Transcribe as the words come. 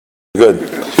Good.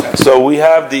 So we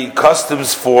have the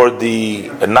customs for the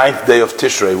ninth day of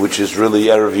Tishrei, which is really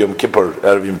Erev Yom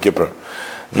Kippur.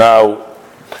 Now,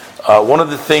 one of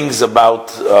the things about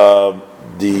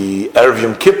the Erev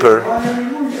Yom Kippur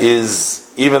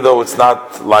is, even though it's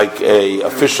not like a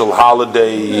official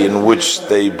holiday in which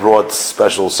they brought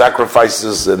special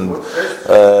sacrifices and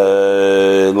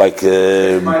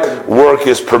work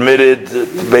is permitted,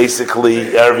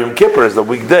 basically Erev Yom Kippur is a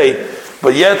weekday,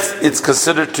 but yet it's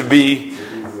considered to be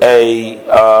a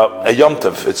Yom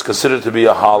Tov. It's considered to be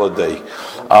a holiday.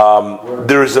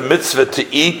 There is a mitzvah to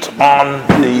eat on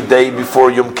the day before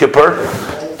Yom Kippur,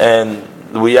 and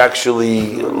we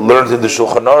actually learned in the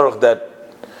Shulchan Aruch that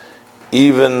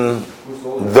even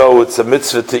though it's a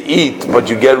mitzvah to eat, but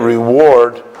you get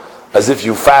reward as if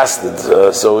you fasted.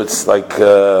 So it's like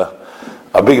a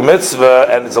big mitzvah,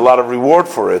 and it's a lot of reward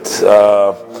for it.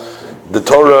 The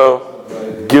Torah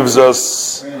gives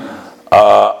us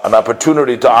an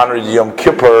opportunity to honor Yom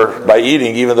Kippur by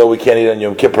eating, even though we can't eat on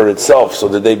Yom Kippur itself. So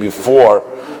the day before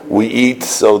we eat,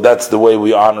 so that's the way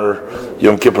we honor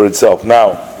Yom Kippur itself.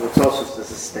 Now, it's also to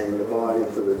sustain the body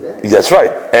for the day. That's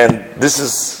right, and this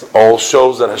is all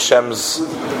shows that Hashem's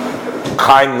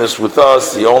kindness with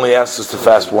us. He only asks us to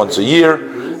fast once a year,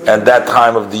 and that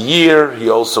time of the year, He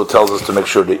also tells us to make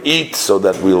sure to eat so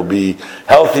that we'll be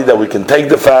healthy, that we can take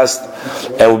the fast,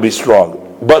 and we'll be strong.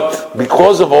 But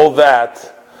because of all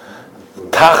that,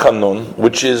 Tachanun,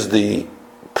 which is the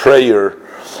prayer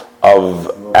of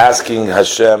asking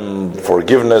Hashem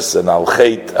forgiveness and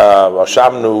Al-Chet,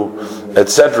 Ashamnu,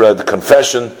 etc., the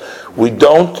confession, we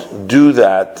don't do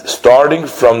that starting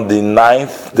from the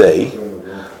ninth day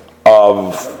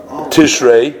of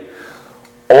Tishrei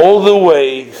all the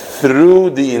way through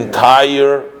the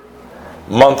entire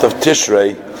month of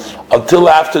Tishrei until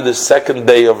after the second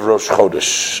day of Rosh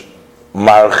Chodesh,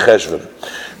 Mar Cheshvan.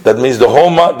 That means the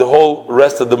whole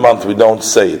rest of the month we don't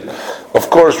say it. Of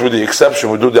course, with the exception,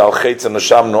 we do the Al-Chetz and the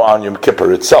Shamnu on Yom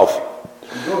Kippur itself.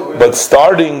 But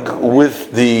starting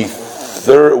with the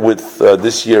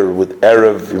this year with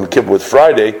Erev Yom Kippur, with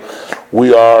Friday,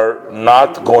 we are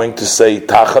not going to say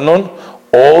Tachanun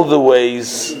all the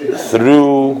ways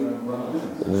through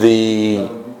the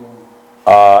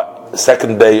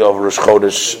second day of Rosh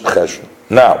Chodesh Cheshvan.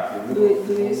 Now, do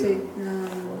you say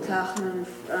Tachanun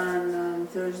on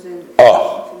Thursday?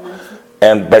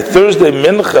 And by Thursday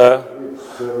Mincha,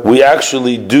 we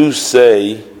actually do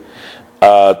say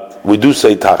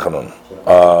Tachanun.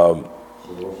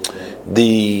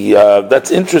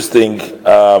 That's interesting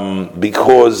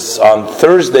because on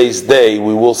Thursday's day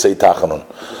we will say Tachanun.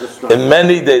 In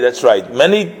many days, that's right.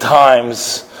 Many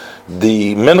times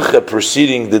the Mincha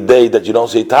preceding the day that you don't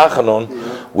say Tachanun,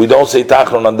 we don't say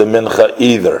Tachanun on the Mincha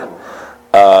either.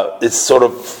 It's sort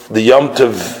of the Yom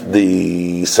Tov,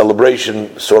 the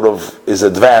celebration sort of is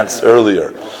advanced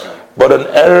earlier. But on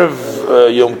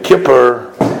Erev Yom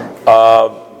Kippur,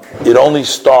 it only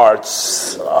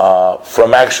starts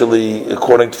from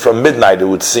midnight, it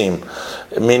would seem.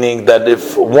 Meaning that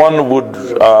if one would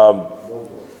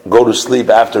go to sleep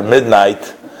after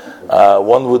midnight,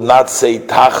 one would not say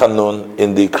Tachanun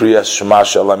in the Kriyas Shema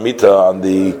Shalamita, on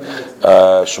the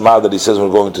Shema that he says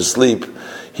we're going to sleep.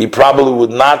 He probably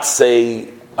would not say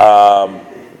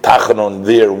Tachanun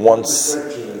there once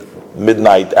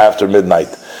after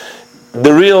midnight.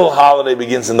 The real holiday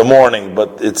begins in the morning,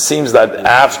 but it seems that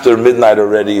after midnight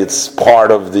already, it's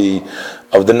part of the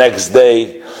next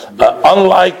day.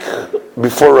 Unlike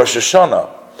before Rosh Hashanah,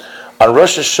 on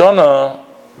Rosh Hashanah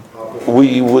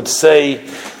we would say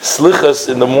Slichas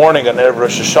in the morning on Erev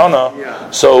Rosh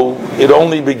Hashanah. So it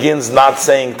only begins, not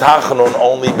saying Tachanun,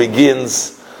 only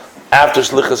begins after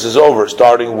Slichas is over,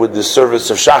 starting with the service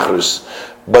of Shacharis.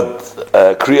 But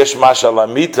Kriya Shema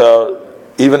Shalamita,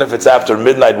 even if it's after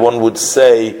midnight, one would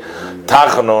say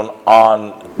Tachanun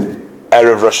on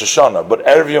Erev Rosh Hashanah. But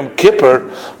Erev Yom Kippur,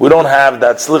 we don't have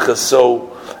that Slichas. So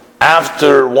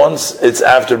once it's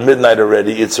after midnight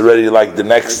already, it's already like the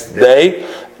next day,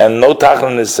 and no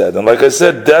Tachanun is said. And like I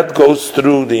said, that goes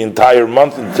through the entire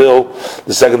month until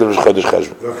the second of Rosh Chodesh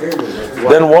Cheshvan.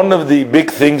 Then one of the big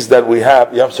things that we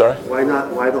have, I'm sorry? Why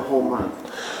the whole month?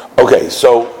 Okay,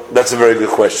 so that's a very good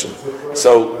question.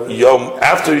 So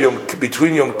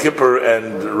between Yom Kippur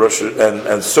and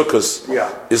Sukkot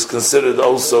is considered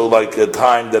also like a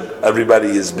time that everybody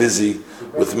is busy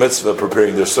with mitzvah,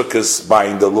 preparing their sukkahs,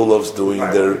 buying the lulavs, doing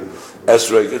their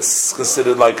esrog. It's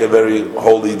considered like a very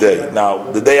holy day. Now,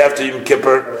 the day after Yom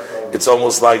Kippur, it's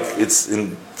almost like it's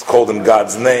called in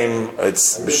God's name.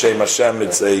 It's B'Shem Hashem.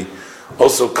 It's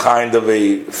also kind of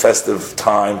a festive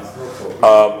time.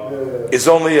 It's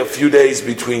only a few days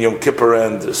between Yom Kippur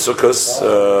and Sukkot.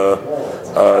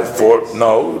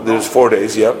 There's 4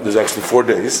 days. Yeah, there's actually 4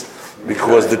 days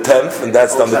because the 10th, and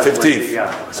that's on the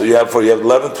 15th. So you have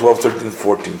 11, 12, 13,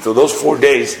 14. So those 4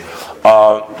 days.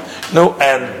 And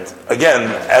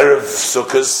again, Erev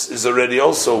Sukkot is already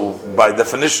also by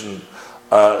definition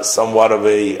somewhat of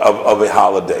a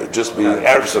holiday, just being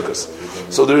Erev Sukkot.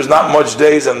 So there's not much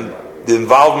days, and the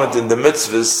involvement in the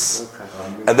mitzvahs,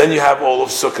 and then you have all of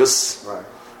Sukkot.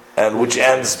 And which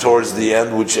ends towards the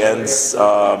end, which takes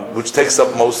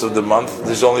up most of the month.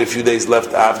 There's only a few days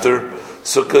left after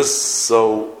Sukkot,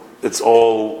 so it's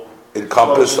all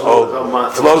encompassed,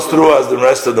 flows through as the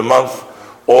rest of the month,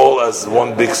 all as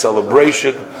one big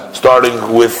celebration,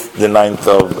 starting with the 9th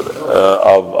of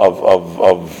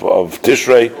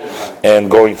Tishrei, and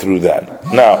going through that.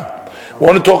 Now, I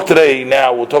want to talk today.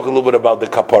 We'll talk a little bit about the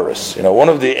kapparas. One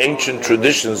of the ancient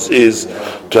traditions is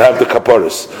to have the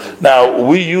kapparas. Now,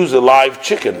 we use a live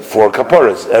chicken for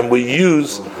kapparas, and we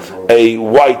use a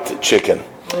white chicken.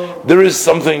 There is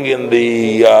something in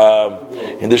the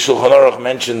Shulchan Aruch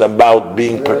mentioned about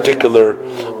being particular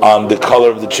on the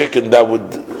color of the chicken. That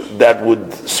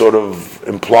would sort of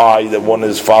imply that one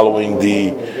is following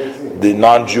the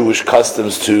non-Jewish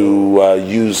customs to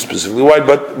use specifically white.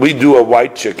 But we do a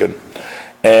white chicken.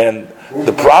 And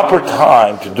the proper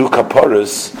time to do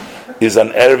kapparas is on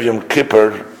Erev Yom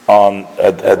Kippur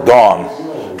at dawn,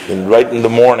 right in the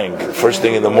morning, first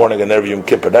thing in the morning on Erev Yom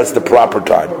Kippur. That's the proper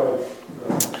time.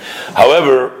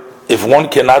 However, if one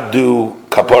cannot do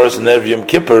kapparas on Erev Yom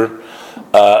Kippur,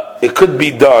 it could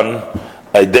be done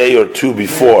a day or two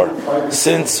before,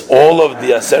 since all of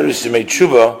the Aseres Yemei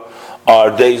Tshuva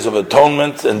are days of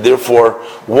atonement, and therefore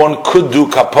one could do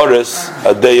kapparas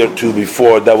a day or two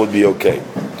before. That would be okay.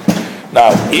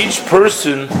 Now, each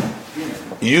person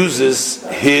uses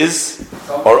his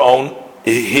or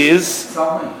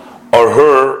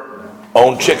her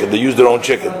own chicken. They use their own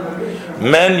chicken.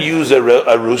 Men use a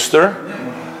rooster,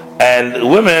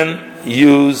 and women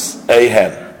use a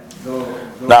hen.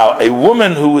 Now, a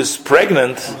woman who is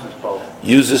pregnant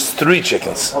uses 3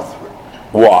 chickens.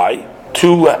 Why?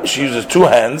 She uses 2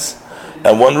 hens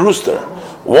and 1 rooster.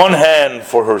 1 hen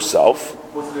for herself,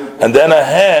 and then a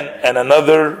hen and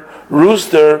another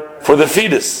rooster for the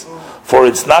fetus. For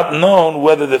it's not known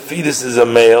whether the fetus is a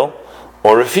male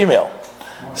or a female.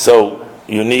 So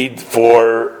you need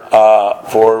for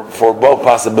both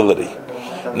possibility.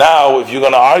 Now, if you're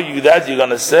going to argue that, you're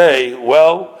going to say,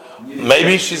 well,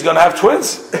 maybe she's going to have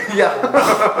twins.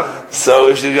 Yeah. So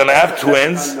if she's going to have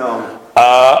twins.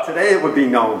 Today it would be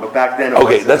known, but back then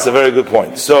that's a very good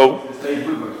point. So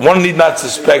one need not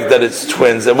suspect that it's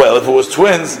twins. And well, if it was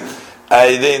twins,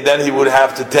 then he would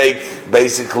have to take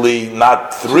basically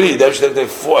not 3. Then she should take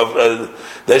 4.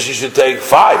 Then she should take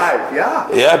 5.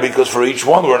 Yeah, because for each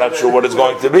one we're not sure what it's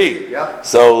going to be. Yeah.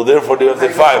 So therefore they have to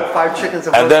take 5. 5 chickens.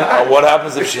 And then what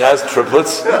happens if she has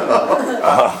triplets?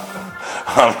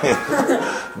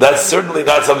 That's certainly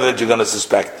not something that you're going to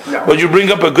suspect. No. But you bring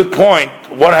up a good point.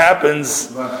 What happens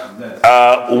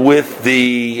with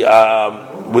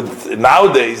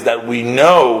nowadays that we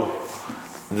know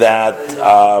that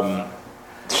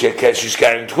she's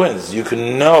carrying twins? You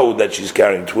can know that she's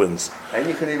carrying twins, and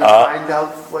you can even find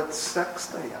out what sex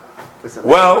they are.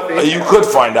 Well, you could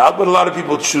find out, but a lot of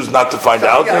people choose not to find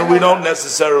out, and we don't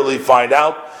necessarily find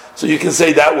out. So you can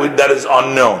say that is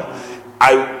unknown.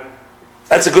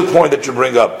 That's a good point that you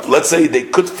bring up. Let's say they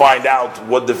could find out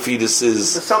what the fetus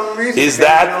is. For some reason, is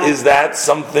that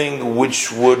something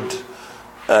which would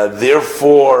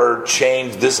therefore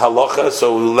change this halacha?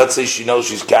 So let's say she knows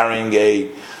she's carrying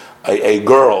a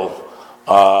girl.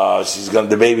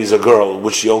 The baby's a girl.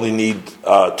 Would she only need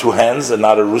 2 hens and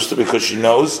not a rooster because she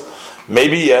knows?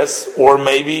 Maybe yes, or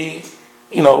maybe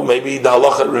maybe the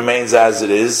halacha remains as it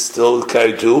is, still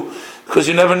carry 2. Because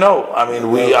you never know. I mean,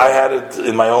 I had it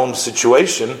in my own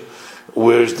situation,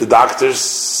 where the doctors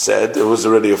said it was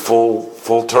already a full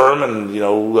term and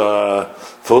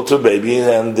full to baby,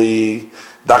 and the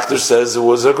doctor says it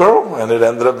was a girl, and it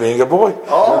ended up being a boy.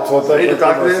 Oh, the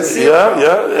doctor didn't see it.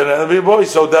 Yeah, and it ended up being a boy.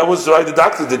 So that was right. The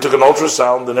doctor, they took an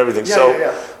ultrasound and everything.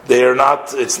 They are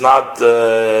not. It's not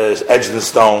etched in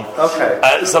stone. Okay.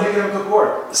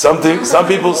 Some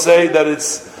people say that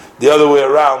it's the other way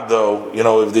around, though.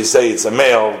 If they say it's a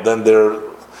male, then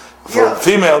for a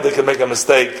female they can make a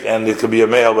mistake and it could be a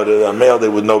male, but a male they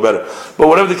would know better. But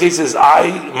whatever the case is,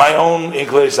 my own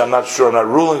inclination, I'm not sure, I'm not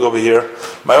ruling over here.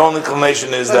 My own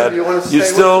inclination is that you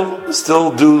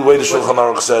still do the way the Shulchan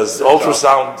Aruch says,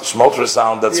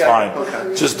 ultrasound, that's fine.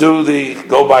 Okay. Just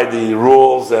go by the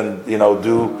rules and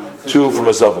do 2 from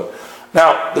a sofa.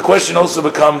 Now the question also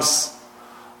becomes,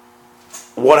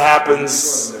 what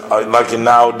happens, like in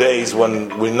nowadays,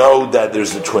 when we know that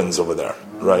there's the twins over there,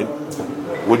 right?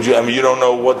 You don't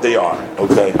know what they are,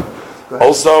 okay?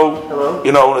 Also,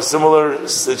 in a similar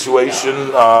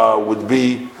situation would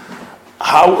be,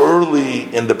 how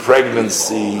early in the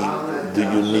pregnancy do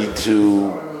you need to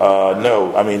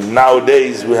know?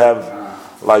 Nowadays we have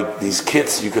like these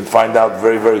kits, you can find out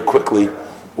very, very quickly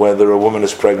whether a woman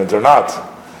is pregnant or not.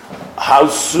 How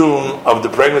soon of the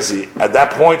pregnancy? At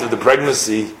that point of the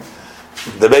pregnancy,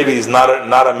 the baby is not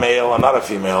a male or not a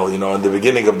female. In the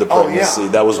beginning of the pregnancy,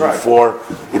 that was before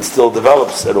it still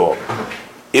develops at all.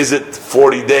 Is it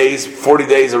 40 days? 40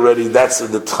 days already, that's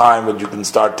the time that you can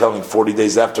start telling. 40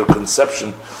 days after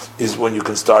conception is when you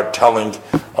can start telling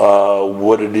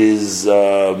what it is.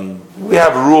 We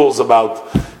have rules about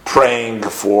praying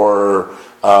for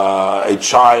a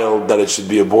child, that it should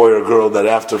be a boy or girl, that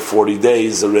after 40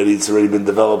 days it's already been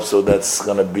developed, so that's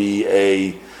going to be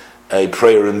a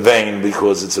prayer in vain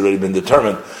because it's already been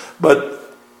determined.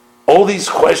 But all these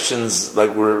questions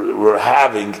like we're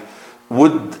having,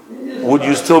 would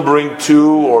you still bring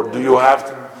two, or do you have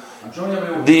to?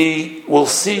 We'll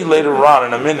see later on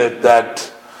in a minute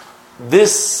that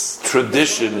this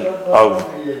tradition of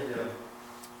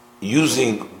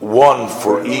using one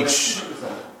for each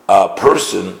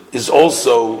person is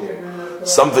also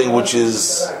something which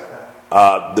is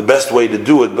the best way to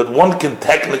do it, but one can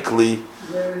technically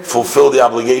fulfill the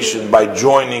obligation by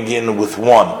joining in with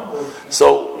one.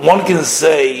 So one can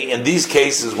say, in these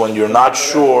cases when you're not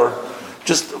sure,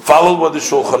 just follow what the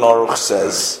Shulchan Aruch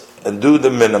says and do the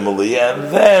minimally,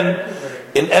 and then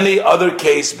in any other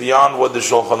case beyond what the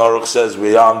Shulchan Aruch says,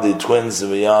 beyond the twins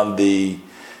and beyond the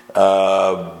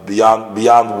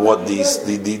beyond what the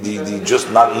just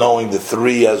not knowing the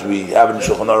three as we have in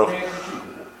Shulchan Aruch,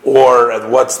 or at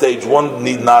what stage one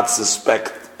need not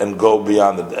suspect and go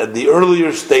beyond it. At the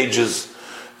earlier stages,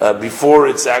 before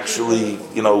it's actually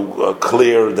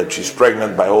clear that she's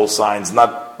pregnant by all signs,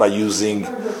 not by using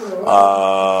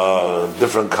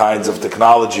different kinds of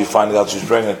technology, finding out she's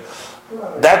pregnant.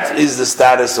 That is the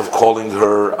status of calling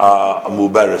her a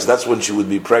muberes. That's when she would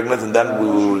be pregnant, and then we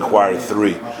will require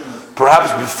three.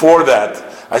 Perhaps before that,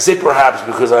 I say perhaps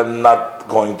because I'm not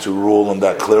going to rule on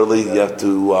that clearly. You have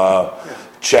to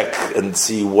check and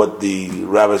see what the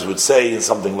rabbis would say and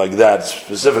something like that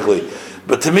specifically.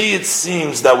 But to me, it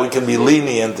seems that we can be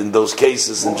lenient in those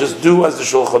cases and just do as the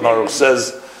Shulchan Aruch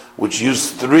says, which use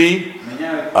three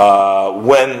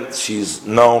when she's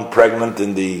known pregnant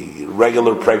in the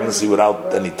regular pregnancy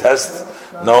without any test,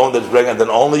 known that's pregnant, then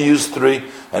only use three.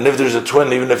 And if there's a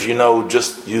twin, even if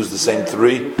just use the same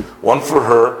three, one for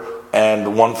her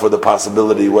and one for the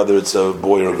possibility whether it's a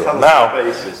boy or a girl.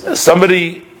 Now,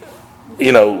 somebody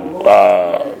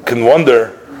can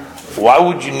wonder, why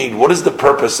would you need? What is the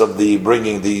purpose of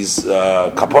bringing these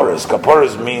kapparas?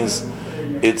 Kapparas means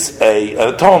it's an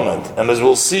atonement, and as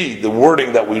we'll see, the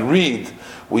wording that we read,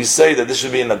 we say that this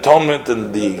should be an atonement,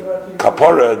 and the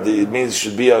kappara, it means it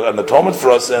should be an atonement for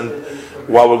us. And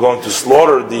while we're going to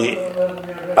slaughter the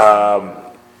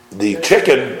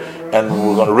chicken, and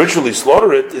we're going to ritually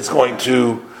slaughter it, it's going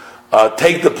to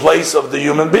take the place of the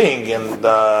human being, and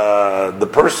the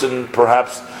person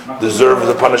perhaps deserves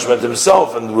the punishment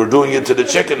himself, and we're doing it to the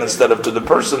chicken instead of to the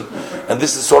person, and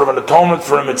this is sort of an atonement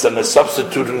for him. It's a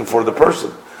substituting for the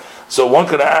person. So one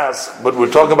could ask, but we're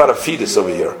talking about a fetus over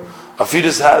here. A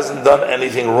fetus hasn't done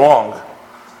anything wrong,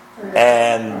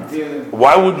 and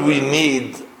why would we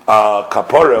need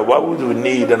kapara? Why would we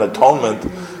need an atonement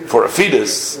for a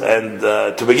fetus? And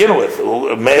to begin with,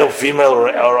 male, female, or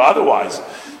otherwise,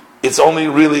 it's only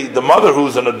really the mother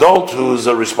who's an adult, who's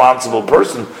a responsible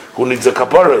person, who needs a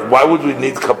kapara. Why would we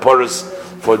need kaparas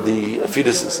for the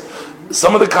fetuses?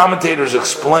 Some of the commentators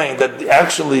explain that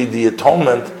actually the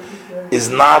atonement is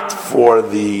not for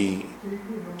the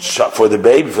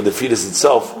baby, for the fetus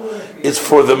itself. It's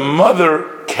for the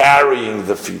mother carrying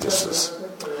the fetuses.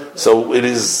 So it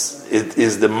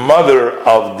is the mother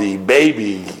of the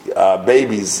babies.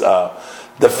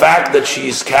 The fact that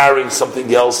she's carrying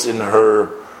something else in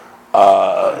her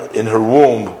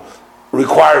womb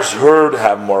requires her to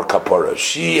have more kapara.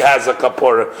 She has a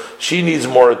kapara. She needs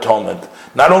more atonement.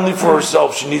 Not only for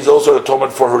herself, she needs also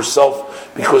atonement for herself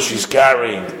because she's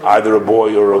carrying either a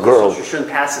boy or a girl. So she shouldn't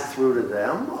pass it through to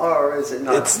them, or is it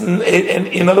not?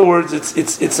 In other words,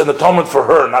 it's an atonement for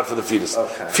her, not for the fetus.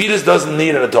 Okay. Fetus doesn't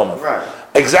need an atonement. Right.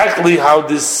 Exactly how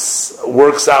this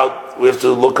works out, we have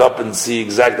to look up and see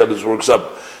exactly how this works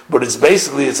up. But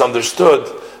it's understood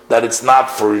that it's not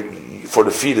for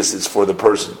the fetus, it's for the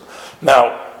person.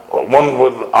 Now, one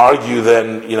would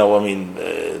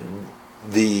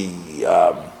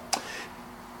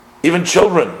even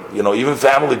children, even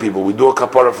family people. We do a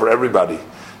kapara for everybody.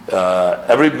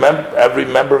 Every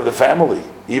member of the family,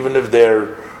 even if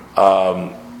they're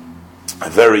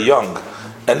very young,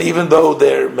 and even though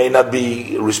they may not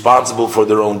be responsible for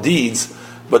their own deeds,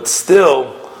 but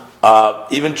still,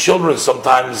 even children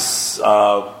sometimes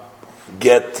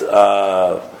get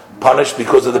punished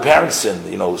because of the parents'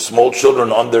 sin. Small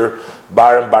children under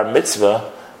bar and bar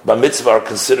mitzvah are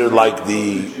considered like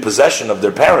the possession of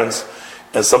their parents,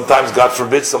 and sometimes, God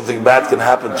forbid, something bad can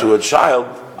happen to a child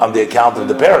on the account of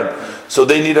the parent. So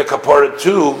they need a kapara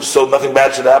too, so nothing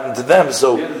bad should happen to them.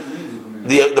 So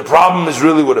the problem is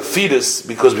really with a fetus,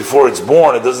 because before it's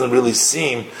born, it doesn't really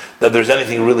seem that there's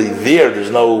anything really there.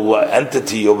 There's no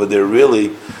entity over there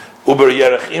really. Uber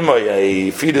yerech imoy,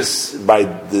 a fetus by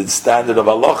the standard of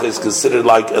Allah is considered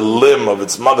like a limb of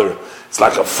its mother. It's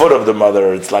like a foot of the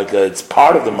mother. It's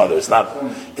part of the mother. It's not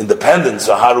independent.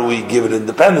 So how do we give it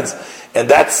independence? And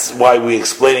that's why we're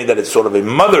explaining that it's sort of a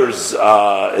mother's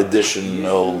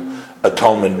additional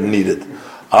atonement needed.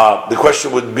 The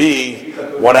question would be,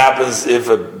 what happens if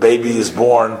a baby is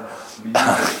born?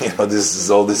 This is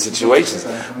all these situations.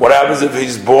 What happens if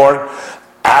he's born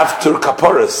after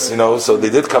Kapparis? So they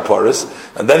did Kapparis,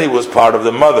 and then he was part of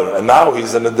the mother, and now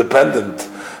he's an independent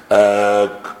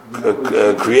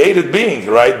created being,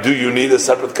 right? Do you need a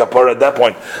separate Kappara at that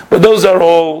point? But those are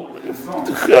all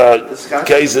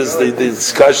cases, the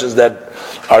discussions that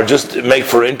are just make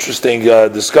for interesting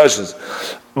discussions.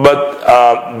 But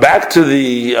back to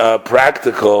the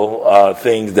practical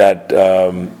thing that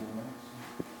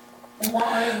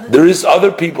there is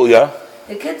other people, yeah?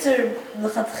 The Kippur,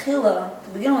 to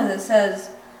begin with, it says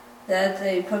that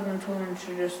a pregnant woman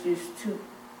should just use 2.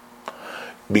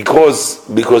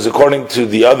 Because according to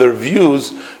the other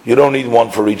views, you don't need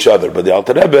one for each other. But the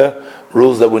Alter Rebbe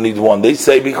rules that we need one. They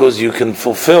say because you can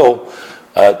fulfill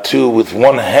 2 with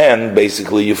one hand,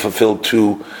 basically you fulfill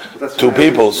two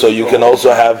people. So you can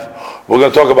also have. We're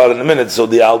going to talk about it in a minute. So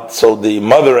the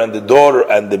mother and the daughter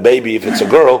and the baby, if it's a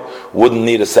girl, wouldn't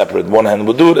need a separate. One hand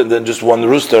would do it, and then just one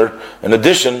rooster in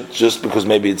addition, just because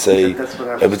maybe it's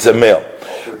if it's a male.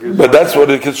 But that's what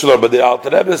it should learn. But the Alter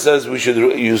Rebbe says we should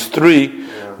use 3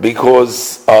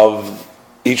 because of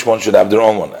each one should have their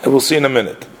own one. And we'll see in a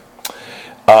minute.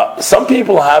 Some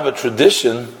people have a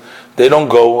tradition. They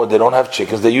don't have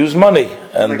chickens. They use money,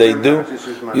 and they do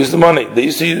use the money. They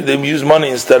use money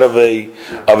instead of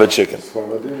a chicken.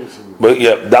 But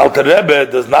the Alter Rebbe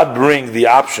does not bring the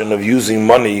option of using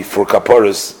money for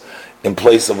kapparis in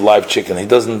place of live chicken. He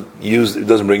doesn't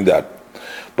bring that.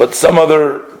 But some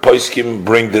other poskim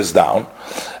bring this down,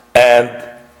 and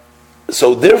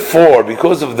so therefore,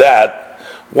 because of that,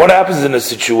 what happens in a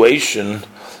situation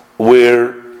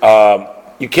where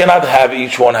you cannot have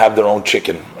each one have their own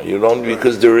chicken? You don't,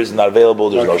 because there is not available.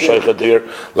 There's no sheikhat here,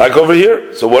 like over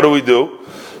here. So what do?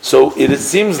 So it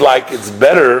seems like it's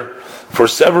better for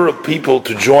several people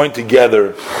to join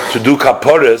together to do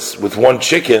kapparis with one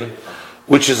chicken,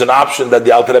 which is an option that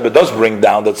the Alter Rebbe does bring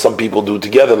down, that some people do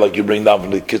together, like you bring down from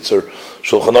the Kitzur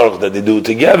Shulchan Aruch, that they do it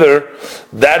together.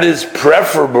 That is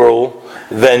preferable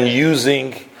than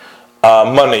using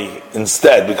money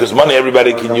instead, because money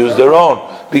everybody can use their own,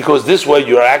 because this way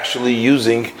you're actually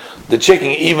using the chicken,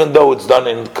 even though it's done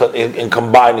in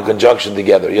combined, in conjunction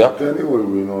together. Yeah. But anyway,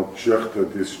 we not check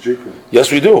this chicken.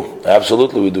 Yes, we do.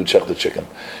 Absolutely, we do check the chicken.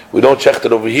 We don't check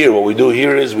it over here. What we do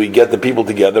here is we get the people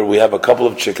together. We have a couple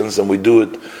of chickens, and we do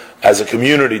it as a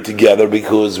community together,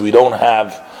 because we don't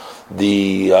have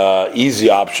the easy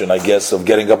option, I guess, of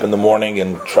getting up in the morning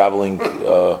and traveling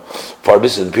far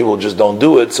distance. People just don't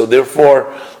do it, so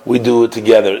therefore we do it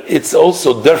together. It's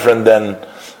also different than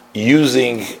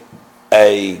using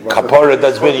a kapara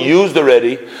that's been used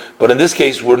already, but in this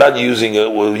case we're not using it.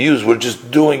 We're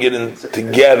just doing it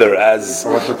together as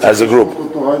a group.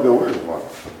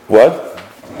 What?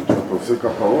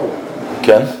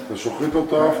 Ken?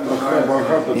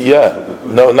 Yeah,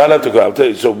 no, not have to go. I'll tell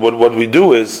you. So what we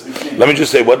do is, let me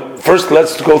just say, first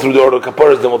let's go through the order of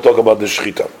kapparas, then we'll talk about the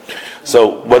shechita.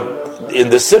 So in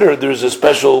the siddur, there's a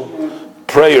special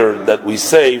prayer that we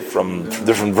say from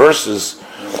different verses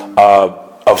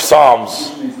of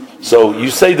Psalms. So you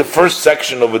say the first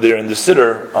section over there in the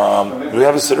siddur. Do we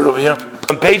have a siddur over here?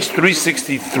 On page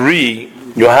 363,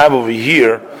 you have over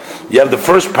here, you have the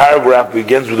first paragraph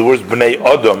begins with the words Bnei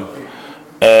Adam,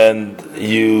 and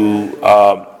you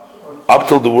up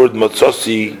till the word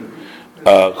Matzosi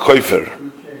Choifer,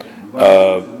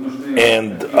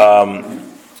 and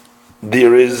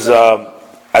there is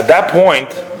at that point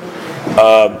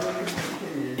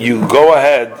you go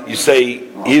ahead, you say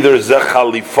either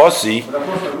Zechalifosi,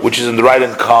 which is in the right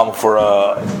hand column for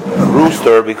a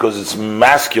rooster because it's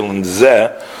masculine,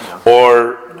 Zeh,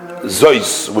 or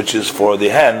Zois, which is for the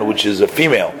hen, which is a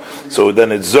female. So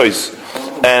then it's Zois.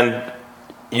 And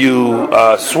you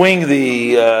swing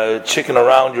the chicken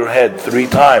around your head 3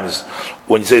 times.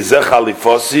 When you say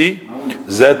Zechalifosi,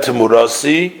 Zeh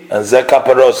Temurasi, and Zeh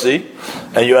Kaparosi,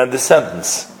 and you end the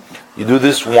sentence. You do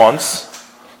this once.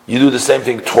 You do the same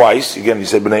thing twice. Again, you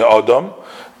say B'nai Adam,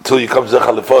 until you come to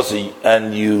Zechalifosi,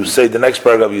 and you say the next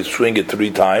paragraph, you swing it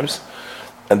 3 times.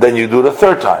 And then you do it a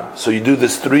 3rd time. So you do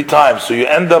this 3 times. So you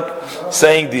end up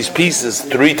saying these pieces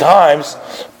 3 times,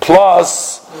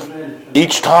 plus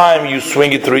each time you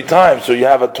swing it 3 times. So you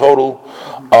have a total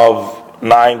of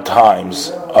 9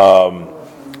 times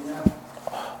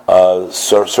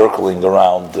circling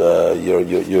around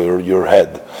your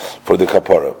head for the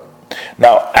kapara.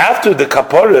 Now, after the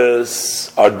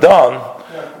kaparas are done,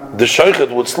 the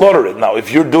shochet would slaughter it. Now,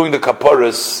 if you're doing the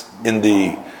kaparas in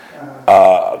the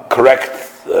correct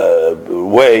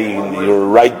way, you're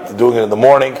right doing it in the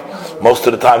morning, most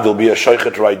of the time there'll be a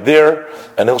shochet right there,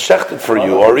 and he'll shecht it for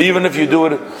you. Or even if you do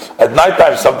it at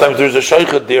nighttime, sometimes there's a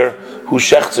shochet there who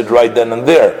shechts it right then and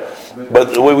there.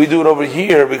 But the way we do it over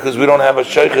here, because we don't have a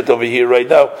shochet over here right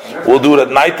now, we'll do it at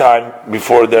nighttime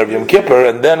before the Erev Yom Kippur,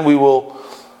 and then we will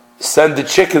send the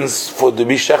chickens to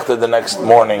be shechted the next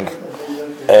morning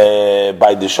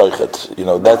by the shochet.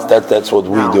 That's what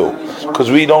we do, because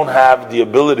we don't have the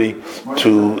ability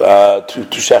to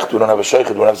shecht. We don't have a shochet.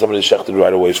 We don't have somebody shechted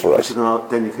right away for us.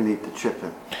 Then you can eat the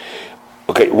chicken.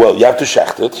 Okay, well, you have to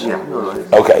shecht it. Yeah, no.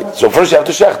 Okay, so first you have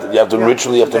to shecht it. You have to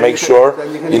ritually, you have to make sure.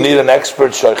 You need an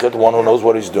expert shochet, one who knows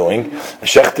what he's doing.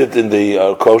 Shecht it in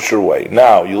the kosher way.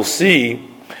 Now, you'll see,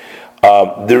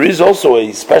 there is also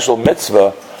a special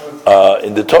mitzvah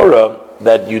in the Torah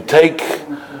that you take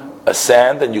a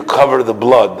sand and you cover the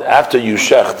blood after you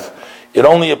shecht. It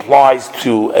only applies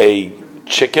to a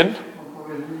chicken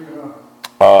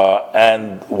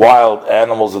and wild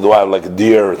animals of the wild, like a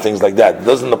deer or things like that. It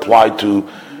doesn't apply to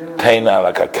taina,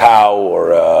 like a cow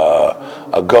or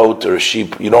a goat or a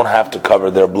sheep. You don't have to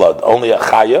cover their blood. Only a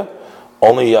chaya,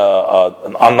 only a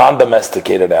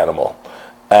non-domesticated animal,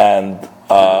 and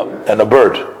a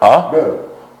bird.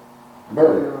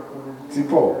 Bird.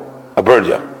 A bird,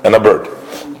 yeah, and a bird.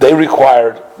 They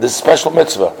required this special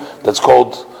mitzvah that's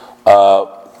called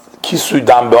kisui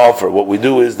dam be'ofer. What we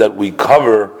do is that we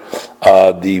cover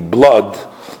the blood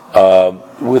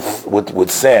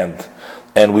with sand,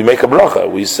 and we make a bracha.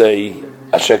 We say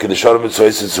Asher kedusharim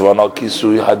mitzvah al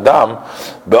kisui hadam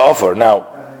be'ofer. Now,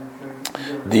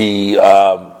 the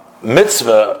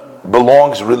mitzvah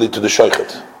belongs really to the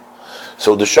shochet.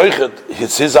 So the shochet,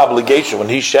 it's his obligation when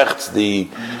he shechts the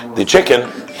chicken.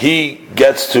 He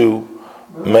gets to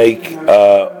make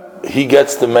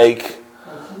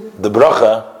the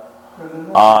bracha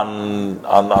on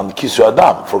kisu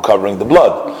adam for covering the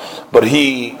blood, but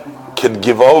he can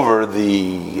give over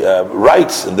the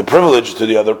rights and the privilege to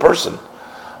the other person,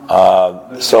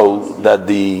 so that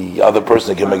the other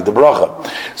person can make the bracha.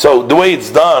 So the way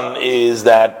it's done is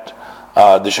that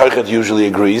the shochet usually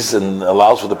agrees and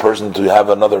allows for the person to have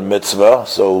another mitzvah.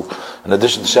 So, in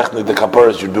addition to shechting the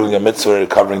kaparas, you're doing a mitzvah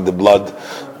covering the blood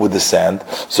with the sand.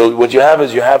 So, what you have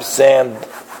is you have sand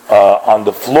on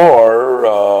the floor,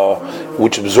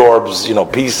 which absorbs,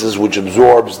 pieces, which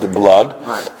absorbs the blood,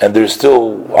 and there's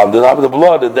still on the top of the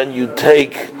blood. And then you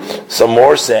take some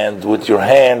more sand with your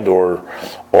hand or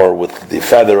with the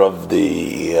feather of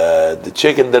the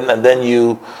chicken, and then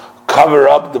you cover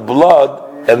up the blood.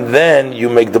 And then you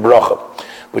make the bracha.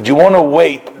 But you want to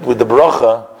wait with the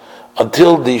bracha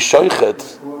until the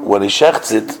shochet, when he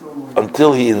shechts it,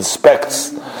 until he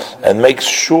inspects and makes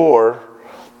sure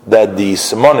that the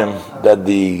simonim, that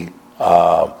the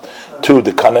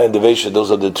kana and the vesha,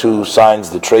 those are the 2 signs,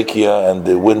 the trachea and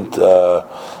the wind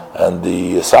and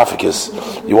the esophagus.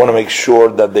 You want to make sure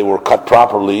that they were cut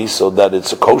properly so that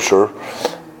it's a kosher.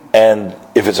 And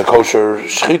if it's a kosher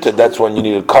shechita, that's when you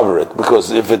need to cover it.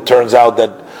 Because if it turns out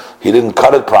that he didn't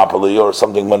cut it properly or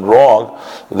something went wrong,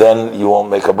 then you won't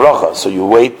make a bracha. So you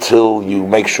wait till you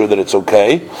make sure that it's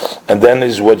okay, and then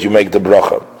is what you make the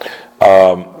bracha.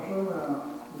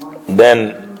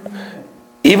 Then,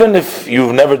 even if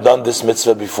you've never done this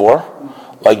mitzvah before,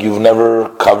 like you've never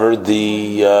covered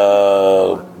the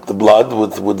blood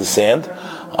with the sand,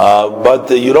 but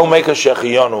you don't make a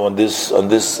shechiyanu on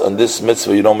this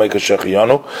mitzvah. You don't make a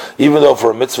shechiyanu, even though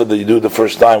for a mitzvah that you do the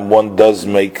first time, one does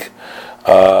make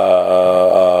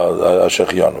a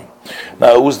shechiyanu.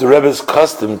 Now, it was the Rebbe's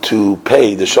custom to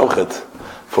pay the shochet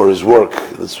for his work.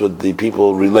 That's what the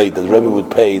people relate. The Rebbe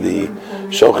would pay the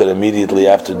shochet immediately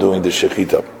after doing the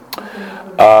shechita.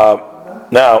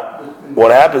 Now,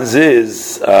 what happens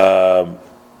is, it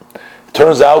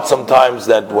turns out sometimes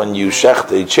that when you shecht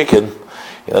a chicken,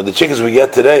 the chickens we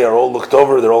get today are all looked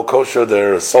over, they're all kosher,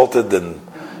 they're salted, and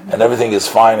everything is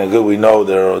fine and good. We know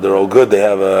they're all good. They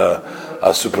have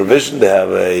a supervision, they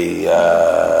have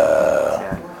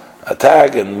a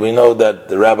tag, and we know that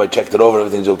the rabbi checked it over,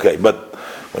 everything's okay. But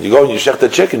when you go and you check the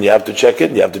chicken, you have to check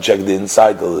it, you have to check the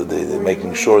inside,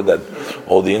 making sure that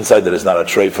all the inside, that it's not a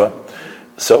treifa.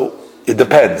 So it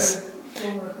depends.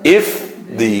 If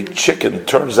the chicken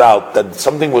turns out that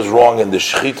something was wrong in the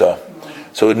shechita,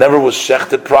 so it never was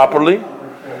shechted properly,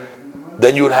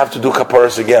 then you would have to do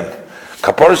kapparas again.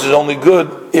 Kapparas is only good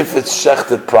if it's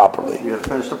shechted properly. You have to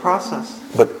finish the process.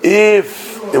 But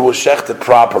if it was shechted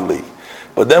properly,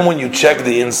 but then when you check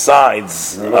the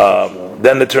insides,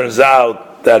 then it turns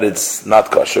out that it's not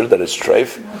kosher, that it's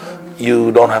treif,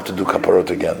 you don't have to do kapparot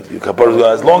again. You kapparot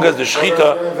as long as the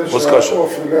shechita was kosher.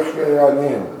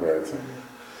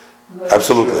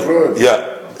 Absolutely.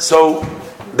 Yeah. So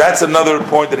that's another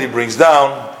point that he brings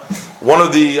down. One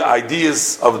of the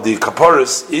ideas of the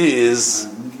kapparas is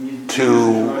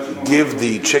to give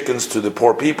the chickens to the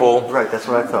poor people. Right, that's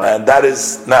what I thought. And that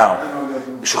is, now,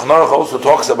 Shulchan Aruch also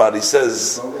talks about, he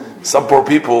says, some poor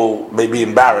people may be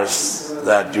embarrassed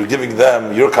that you're giving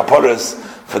them your kapparas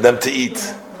for them to eat.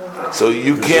 So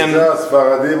you can...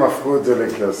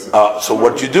 so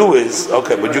what you do is,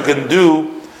 okay, but you can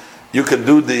do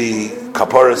the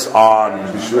kapparas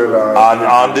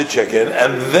on the chicken,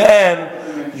 and then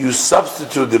you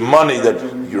substitute the money that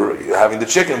you're having the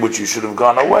chicken, which you should have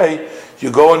gone away. You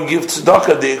go and give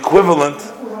tzedakah, the equivalent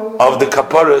of the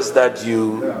kapparas that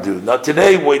you do. Now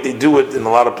today, the way they do it in a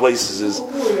lot of places is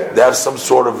they have some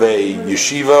sort of a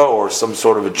yeshiva or some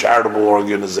sort of a charitable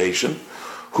organization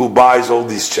who buys all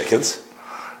these chickens,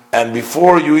 and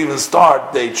before you even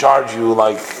start, they charge you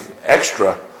like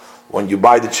extra. When you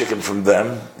buy the chicken from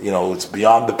them, it's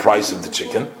beyond the price of the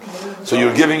chicken. So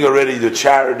you're giving already the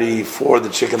charity for the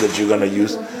chicken that you're going to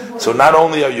use. So not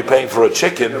only are you paying for a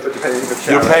chicken,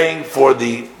 you're paying for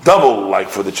the double, like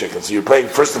for the chicken. So you're paying,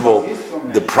 first of all,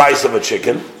 the price of a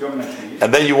chicken,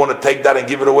 and then you want to take that and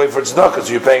give it away for tzedakah,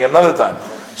 so you're paying another time.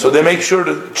 So they make sure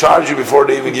to charge you before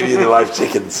they even give you the live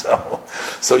chicken.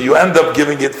 So you end up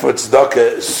giving it for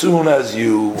tzedakah as soon as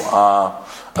you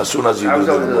do I was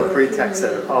under the pretext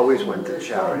that it always went to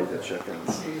charity, the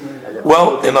chickens.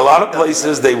 Well, in a lot of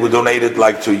places they would donate it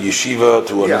like to a yeshiva,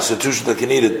 to an institution that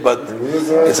can eat it, but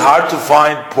it's hard to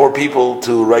find poor people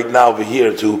to right now over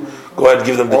here to go ahead and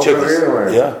give them the chickens.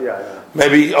 Yeah.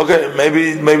 Maybe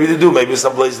they do, maybe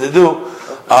someplace they do.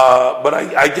 But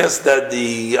I guess that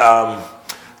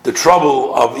the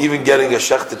trouble of even getting a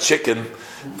shechted chicken,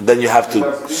 then you have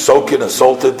to soak it and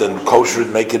salt it and kosher it,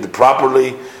 make it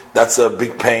properly. That's a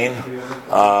big pain.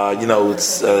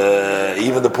 It's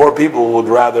even the poor people would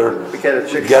rather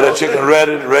get a chicken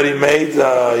ready made,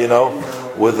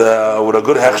 with a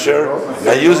good hechsher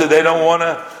and use it. They don't want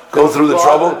to go through the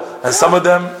trouble, and some of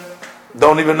them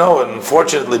don't even know. And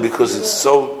unfortunately, because it's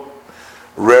so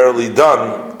rarely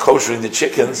done, koshering the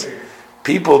chickens,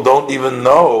 people don't even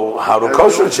know how to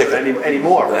kosher a chicken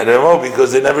anymore,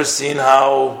 because they never seen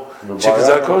how chickens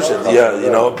are kosher.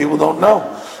 People don't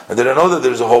know. And they don't know that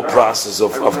there's a whole process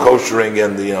of koshering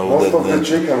and most of the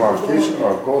chicken are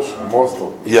kosher, most of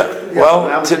them. Yeah.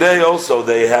 Well, today also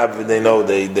they know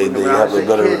they have a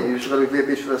better. Used to go to the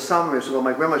beach for the summer.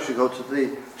 My grandma used to go to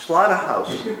the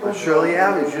slaughterhouse on Shirley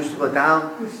Avenue. She used to go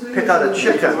down, pick out a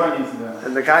chicken,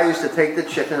 and the guy used to take the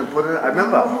chicken and put it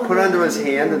under his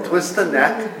hand and twist the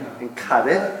neck and cut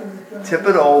it, tip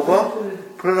it over,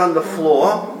 put it on the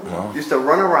floor. Used to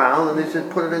run around and they used to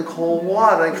put it in cold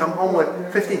water and come home with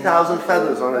 50,000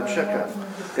 feathers on a chicken.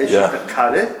 They used to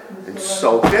cut it and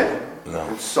soak it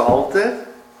and salt it.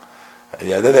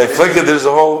 Yeah, then they flick it. There's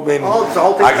a whole.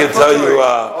 I can tell you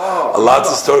lots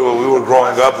of stories when we were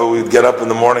growing up, and we'd get up in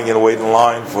the morning and wait in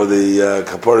line for the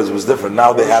kapparas. It was different.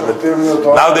 Now they have it.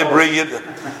 Now they bring it.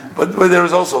 But there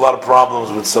was also a lot of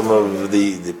problems with some of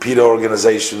the PETA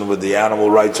organization, with the animal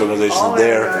rights organization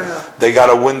They got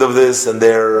a wind of this, and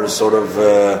they're sort of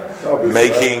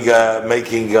making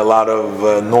a lot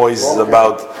of noise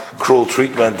about cruel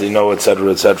treatment, et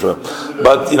cetera, et cetera.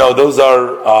 But those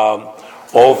are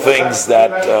all things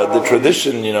that the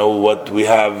tradition, what we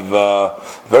have,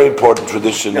 very important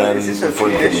tradition. And is this a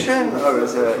tradition, or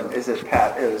is it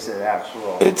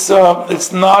actual? It's a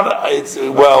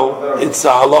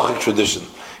halachic tradition.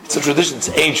 It's a tradition, it's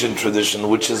ancient tradition,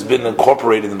 which has been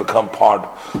incorporated and become part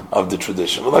of the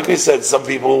tradition. But like I said, some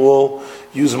people will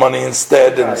use money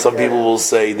instead, and some people will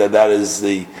say that is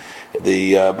the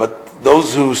but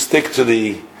those who stick to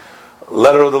the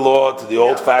letter of the law, to the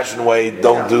old-fashioned way,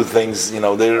 don't do things,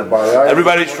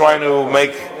 everybody's trying to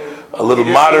make a little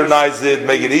modernize it,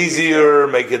 make it easier,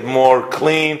 make it more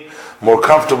clean, more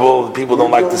comfortable. People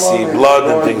don't like to see blood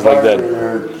and things like that.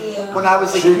 When I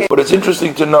was a kid. But it's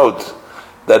interesting to note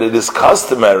that it is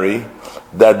customary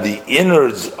that the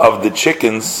innards of the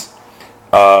chickens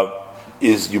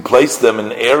is you place them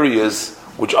in areas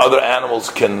which other animals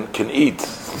can eat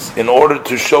in order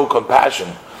to show compassion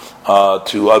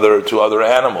to other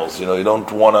animals. You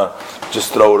don't want to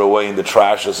just throw it away in the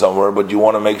trash or somewhere, but you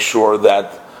want to make sure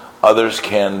that others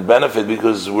can benefit,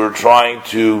 because we're trying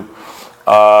to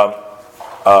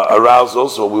arouse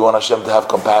also. We want Hashem to have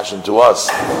compassion to us.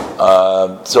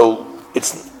 So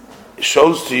it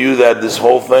shows to you that this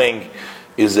whole thing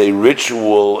is a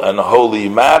ritual and a holy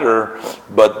matter,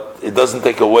 but it doesn't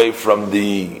take away from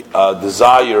the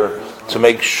desire to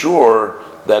make sure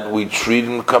that we treat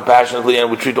them compassionately and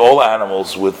we treat all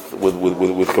animals with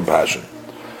compassion.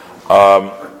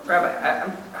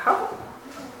 Rabbi,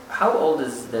 how old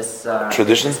is this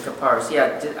tradition? This Kippur?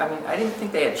 Yeah, I didn't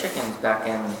think they had chickens back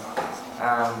in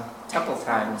temple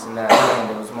times, and that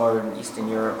it was more of an Eastern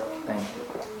Europe thing.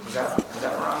 Is that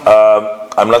wrong?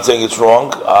 I'm not saying it's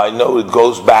wrong. I know it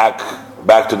goes back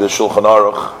to the Shulchan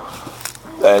Aruch,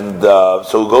 and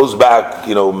so it goes back,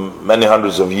 many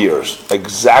hundreds of years.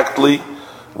 Exactly,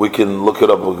 we can look it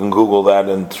up. We can Google that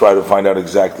and try to find out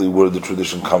exactly where the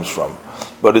tradition comes from.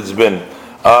 But it's been.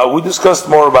 We discussed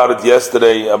more about it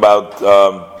yesterday. About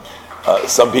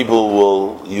some people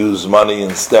will use money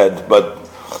instead, but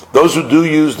those who do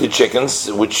use the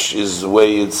chickens, which is the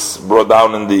way it's brought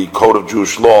down in the Code of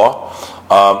Jewish Law,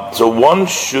 so one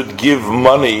should give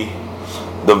money,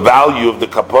 the value of the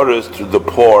kapparas, to the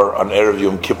poor on Erev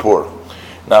Yom Kippur.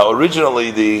 Now,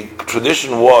 originally the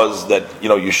tradition was that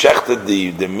you shechted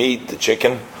the meat, the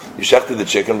chicken. You shechted the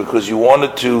chicken because you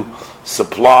wanted to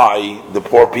supply the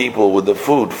poor people with the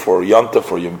food for Yontif,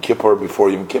 for Yom Kippur, before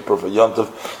Yom Kippur, for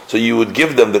Yontif. So you would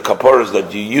give them the kapparas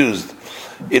that you used.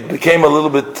 It became a little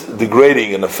bit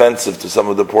degrading and offensive to some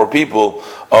of the poor people.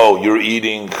 Oh, you're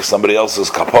eating somebody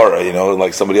else's kapara,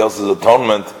 like somebody else's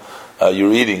atonement,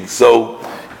 you're eating. So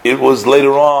it was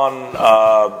later on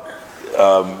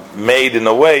made in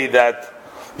a way that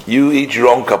you eat your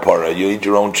own kapara, you eat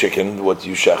your own chicken, what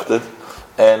you shechted,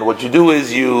 and what you do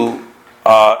is you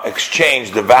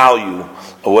exchange the value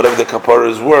of whatever the kapara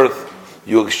is worth,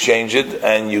 you exchange it,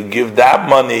 and you give that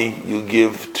money, you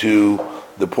give to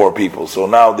the poor people. So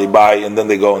now they buy, and then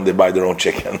they go and they buy their own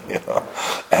chicken,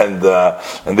 and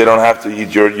they don't have to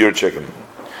eat your chicken.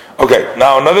 Okay,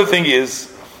 now another thing is,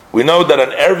 we know that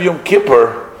on Erev Yom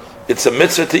Kippur, it's a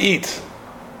mitzvah to eat,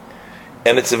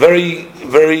 and it's a very,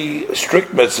 very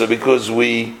strict mitzvah because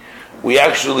we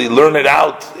actually learn it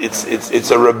out.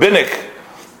 It's a rabbinic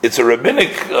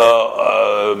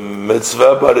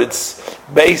mitzvah, but it's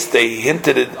based. They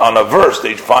hinted it on a verse.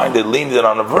 They leaned it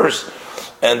on a verse.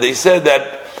 And they said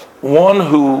that one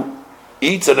who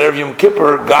eats at Erev Yom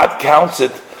Kippur, God counts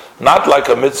it not like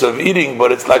a mitzvah of eating,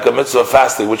 but it's like a mitzvah of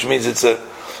fasting, which means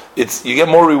you get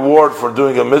more reward for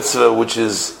doing a mitzvah which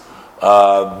is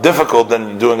difficult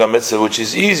than doing a mitzvah which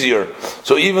is easier.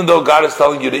 So even though God is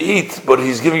telling you to eat, but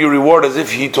He's giving you reward as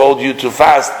if He told you to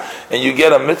fast, and you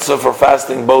get a mitzvah for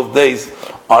fasting both days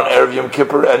on Erev Yom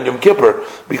Kippur and Yom Kippur,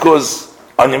 because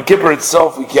on Yom Kippur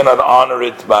itself we cannot honor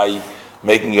it by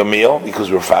making a meal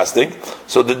because we're fasting.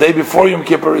 So the day before Yom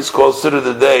Kippur is considered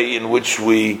the day in which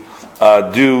we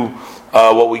do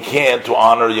what we can to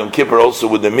honor Yom Kippur also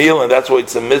with the meal, and that's why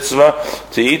it's a mitzvah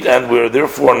to eat, and we're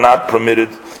therefore not permitted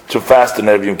to fast in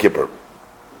Erev Yom Kippur.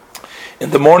 In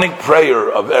the morning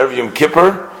prayer of Erev Yom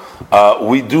Kippur,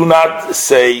 we do not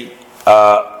say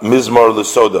Mizmor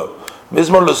L'Soda.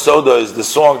 Mizmor L'Soda is the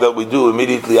song that we do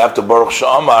immediately after Baruch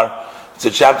She'amar. It's a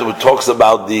chapter which talks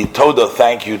about the Toda,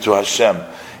 thank you to Hashem.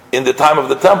 In the time of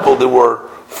the temple, there were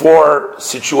 4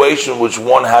 situations which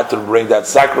one had to bring that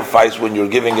sacrifice when you're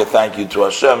giving a thank you to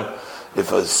Hashem.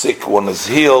 If a sick one is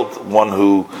healed, one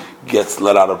who gets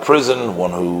let out of prison,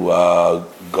 one who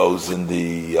goes in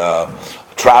the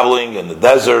traveling in the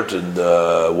desert, and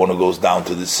one who goes down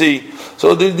to the sea.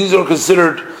 So these are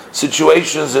considered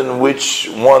situations in which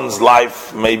one's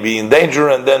life may be in danger,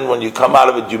 and then when you come out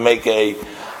of it,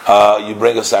 you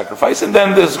bring a sacrifice, and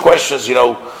then there's questions,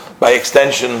 by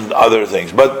extension, other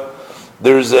things. But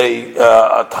there's a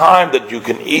time that you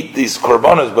can eat these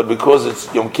korbanos, but because it's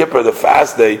Yom Kippur, the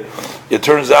fast day, it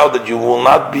turns out that you will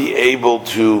not be able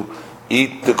to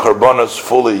eat the korbanos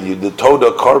fully. The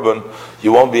Toda korban,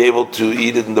 you won't be able to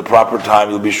eat it in the proper time.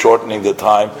 You'll be shortening the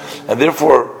time, and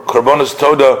therefore korbanos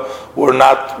Toda were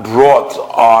not brought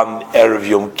on Erev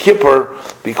Yom Kippur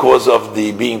because of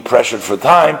the being pressured for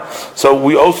time. So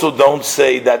we also don't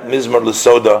say that Mizmor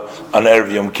L'Soda on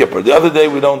Erev Yom Kippur. The other day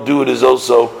we don't do it is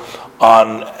also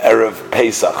on Erev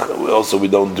Pesach. We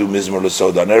don't do Mizmor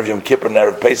L'Soda. On Erev Yom Kippur and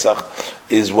Erev Pesach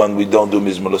is when we don't do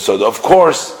Mizmor L'Soda. Of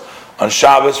course, on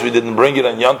Shabbos we didn't bring it,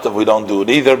 on Yom Tov we don't do it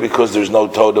either because there's no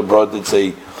Toda brought. It's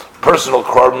a personal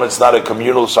korban, it's not a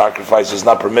communal sacrifice, it's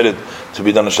not permitted to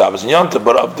be done on Shabbos and Yom Tov.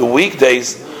 But of the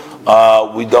weekdays,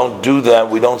 we don't do that.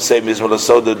 We don't say Mizmor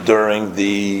L'Soda during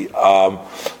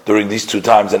these two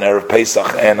times, on Erev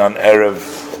Pesach and on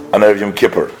Erev Yom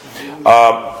Kippur.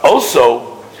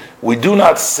 Also, we do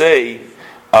not say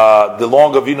the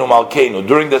long Avinu Malkeinu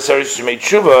during the Seres Shemei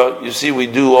Tshuva. You see, we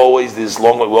do always this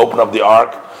long. We open up the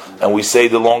ark and we say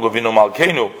the long Avinu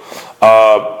Malkeinu.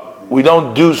 We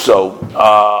don't do so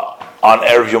on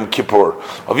Erev Yom Kippur.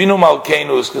 Avinu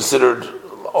Malkeinu is considered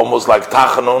almost like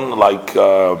Tachanun,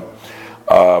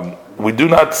 we do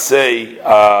not say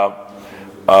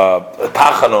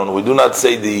Tachanun, we do not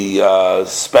say the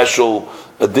special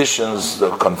additions,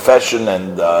 the confession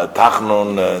and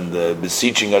Tachanun and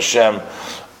beseeching Hashem,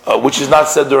 which is not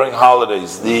said during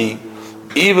holidays. The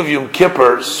Eve of Yom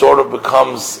Kippur sort of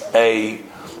becomes a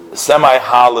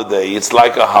semi-holiday. It's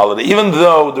like a holiday, even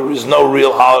though there is no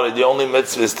real holiday. The only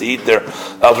mitzvah is to eat there.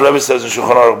 As Rebbe says in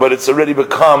Shulchan Aruch, but it's already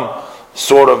become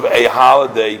sort of a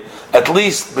holiday, at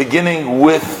least beginning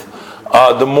with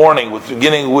the morning,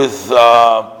 beginning with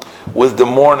the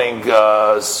morning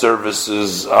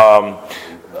services.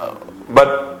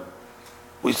 But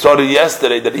we started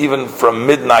yesterday that even from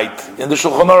midnight in the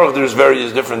Shulchan Aruch, there's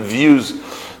various different views.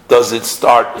 Does it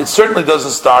start? It certainly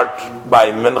doesn't start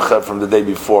by mincha from the day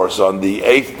before. So on the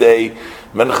 8th day,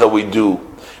 mincha we do.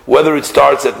 Whether it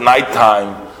starts at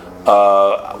nighttime,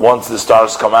 once the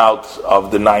stars come out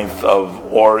of the 9th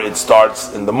or it starts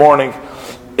in the morning,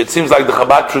 it seems like the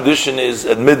Chabad tradition is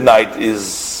at midnight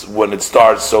is when it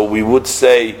starts. So we would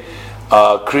say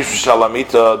Krish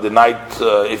Shalamita, the night,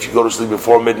 if you go to sleep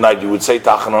before midnight, you would say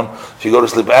Tachanun. If you go to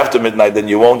sleep after midnight, then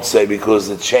you won't say, because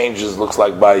it changes, looks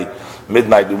like by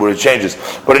midnight where it changes.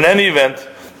 But in any event,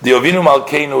 the Avinu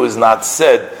Malkeinu is not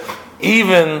said,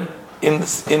 even in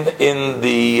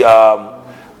the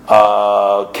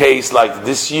case like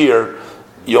this year,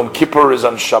 Yom Kippur is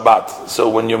on Shabbat. So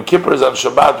when Yom Kippur is on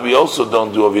Shabbat, we also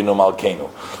don't do Avinu Malkeinu.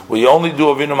 We only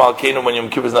do Avinu Malkeinu when Yom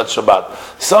Kippur is not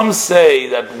Shabbat. Some say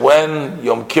that when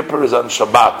Yom Kippur is on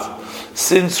Shabbat,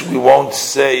 since we won't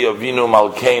say Avinu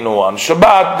Malkeinu on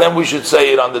Shabbat, then we should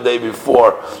say it on the day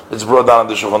before it's brought down on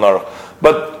the Shulchan Aruch.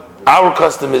 But our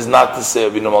custom is not to say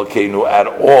Avinu Malkeinu at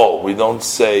all. We don't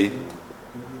say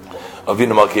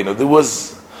Avinu Malkeinu. There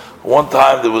was one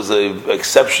time there was an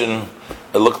exception.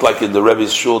 It looked like in the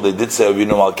Rebbe's shul they did say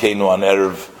Avinu Malkeinu on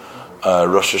Erev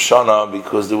Rosh Hashanah,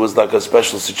 because there was like a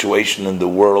special situation in the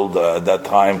world at that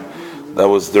time. That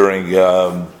was during,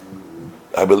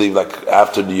 I believe, like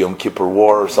after the Yom Kippur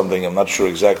War or something. I'm not sure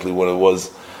exactly what it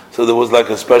was. So there was like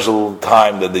a special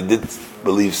time that they did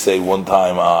believe say one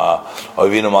time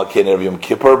Avinu Malkeinu Erev Yom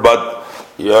Kippur, but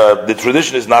the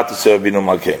tradition is not to say Avinu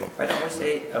Malkeinu. Why don't we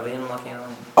say Avinu Malkeinu?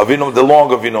 Avinu, the long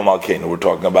Avinu Malkeinu we're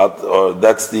talking about.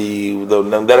 That's the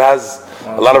that has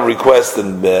a lot of requests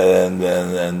and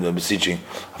beseeching.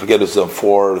 I forget, it's on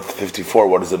 454.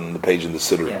 What is it on the page in the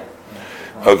Siddur? Yeah.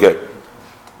 Okay.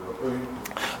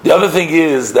 The other thing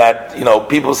is that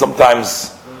people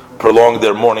sometimes prolong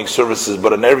their morning services,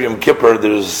 but on Erev Yom Kippur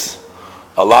there's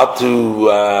a lot to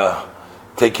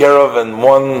take care of, and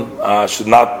one does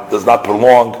not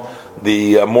prolong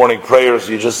the morning prayers.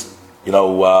 You just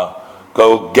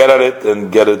go get at it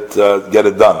and get it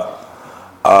done.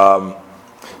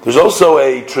 There's also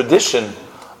a tradition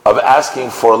of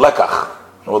asking for lekach.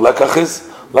 You know what lekach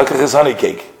is? Lekach is honey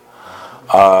cake.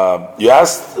 You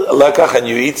ask lekach and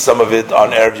you eat some of it on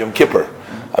Erev Yom Kippur.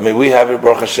 I mean, we have it,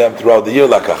 Baruch Hashem, throughout the year,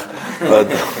 lekach.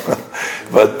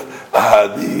 But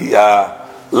the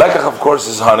lekach, of course,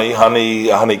 is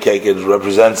honey cake. It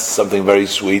represents something very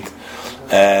sweet.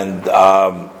 And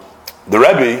the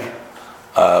Rebbe,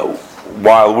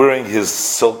 while wearing his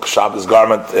silk Shabbos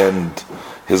garment and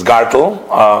his gartel,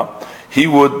 he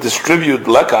would distribute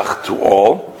lekach to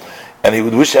all, and he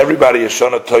would wish everybody a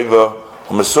Shana Tova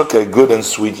U'Mesuka, a good and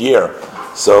sweet year.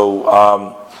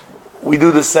 So we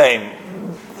do the same.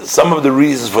 Some of the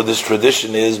reasons for this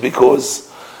tradition is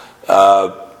because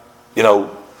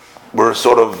we're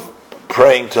sort of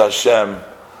praying to Hashem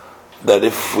that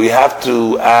if we have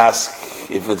to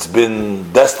ask if it's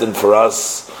been destined for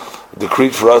us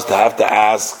decreed for us to have to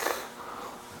ask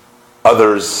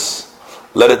others,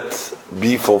 let it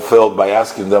be fulfilled by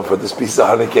asking them for this piece of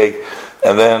honey cake,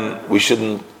 and then we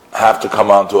shouldn't have to come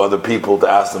on to other people to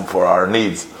ask them for our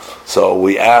needs. So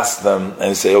we ask them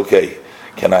and say, okay,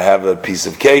 can I have a piece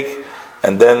of cake?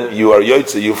 And then you are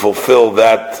yotze, you fulfill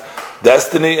that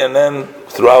destiny, and then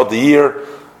throughout the year,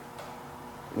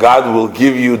 God will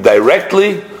give you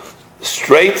directly,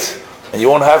 straight, and you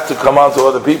won't have to come on to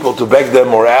other people to beg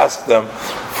them or ask them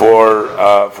for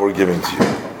giving to you.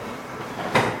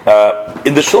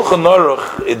 In the Shulchan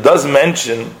Aruch, it does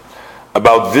mention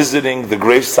about visiting the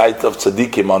gravesite of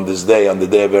tzaddikim on this day, on the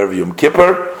day of Erev Yom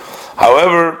Kippur.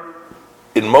 However,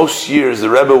 in most years, the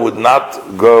Rebbe would not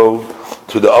go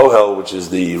to the Ohel, which is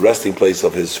the resting place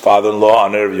of his father-in-law,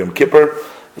 on Erev Yom Kippur.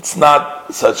 It's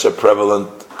not such a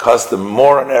prevalent custom,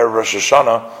 more on Erev Rosh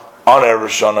Hashanah,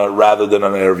 rather than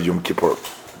on Erev Yom Kippur.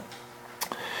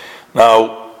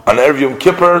 Now, on Erev Yom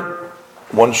Kippur,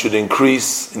 one should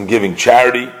increase in giving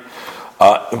charity.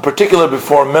 In particular,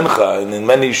 before Mincha, and in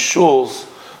many shuls,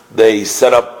 they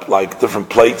set up like different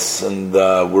plates, and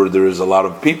where there is a lot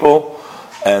of people,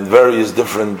 and various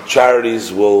different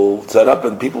charities will set up,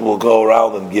 and people will go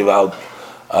around and give out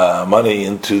money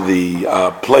into the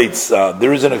plates.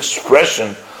 There is an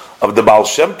expression of the Baal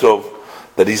Shem Tov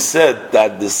that he said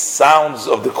that the sounds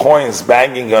of the coins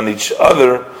banging on each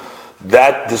other,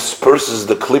 that disperses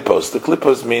the klippos. The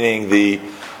klippos meaning the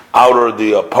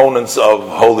opponents of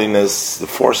holiness, the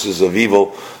forces of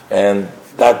evil, and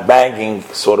that banging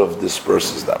sort of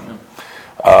disperses them.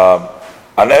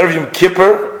 On Erev Yom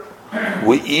Kippur,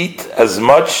 we eat as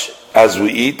much as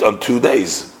we eat on 2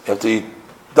 days. You have to eat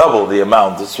double the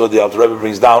amount. That's what the Alter Rebbe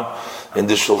brings down in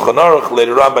the Shulchan Aruch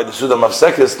later on by the Suda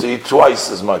Mafsekes, to eat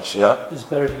twice as much. Yeah, it's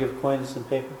better to give coins than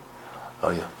paper.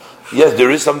 Oh yeah, yes.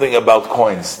 There is something about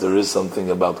coins. There is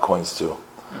something about coins too.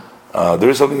 There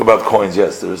is something about coins.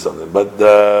 Yes, there is something. But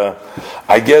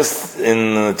I guess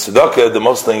in tzedakah, the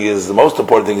most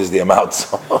important thing is the amount.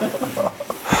 So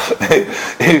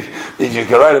if you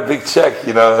can write a big check,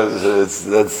 that's.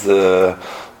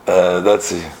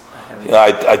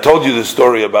 I told you the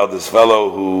story about this fellow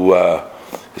who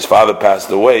his father passed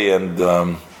away, and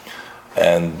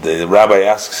the rabbi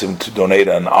asks him to donate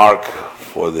an ark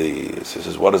for the. He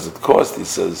says, "What does it cost?" He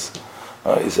says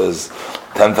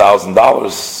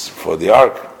 $10,000 for the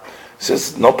ark. He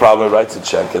says, "No problem." He writes a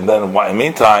check, and then in the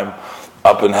meantime,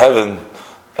 up in heaven,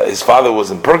 his father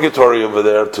was in purgatory over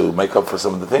there to make up for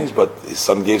some of the things, but his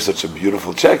son gave such a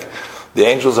beautiful check. The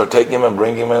angels are taking him and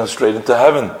bringing him straight into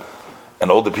heaven. And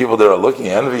all the people there are looking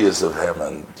envious of him,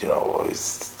 and he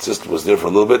just was there for a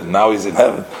little bit, and now he's in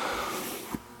heaven.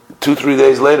 2-3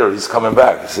 days later, he's coming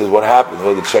back. He says, "What happened?"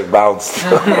 "Well, the check bounced."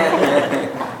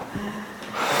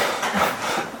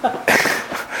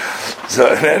 So,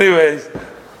 anyways,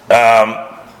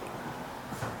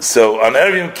 so on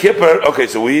Erev Yom Kippur, okay,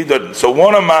 so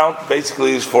one amount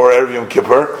basically is for Erev Yom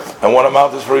Kippur, and one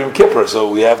amount is for Yom Kippur, so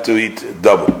we have to eat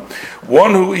double.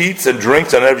 One who eats and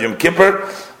drinks on Erev Yom Kippur,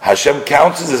 Hashem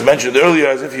counts, as mentioned earlier,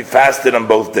 as if he fasted on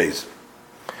both days.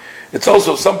 It's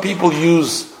also, some people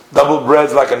use double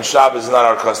breads like on Shabbos, not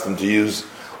our custom to use,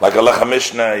 like a Lechem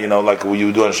Mishnah, like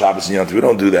you do on Shabbos and Yom Tov. We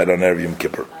don't do that on Erev Yom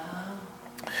Kippur.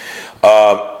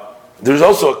 There's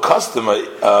also a custom,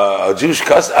 a Jewish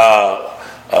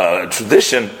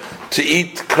tradition to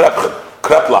eat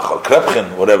kreplach or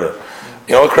krepchen, whatever.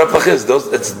 You know what kreplach is?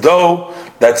 It's dough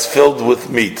that's filled with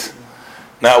meat.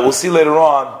 Now, we'll see later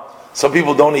on, some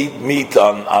people don't eat meat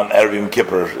on Erev Yom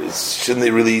Kippur. Shouldn't they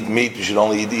really eat meat? You should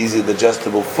only eat easy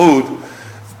digestible food.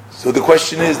 So the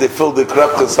question is, they fill the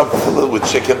krepchen, some fill it with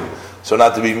chicken, so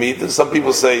not to be meat. And some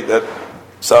people say that,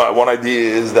 so one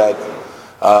idea is that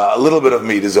a little bit of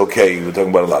meat is okay. We're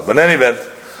talking about a lot. But in any event,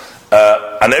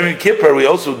 on Erev Yom Kippur, we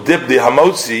also dip the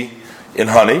hamotzi in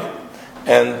honey,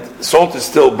 and salt is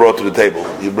still brought to the table.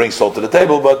 You bring salt to the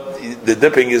table, but the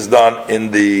dipping is done in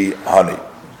the honey.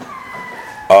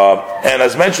 And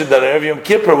as mentioned, on Erev Yom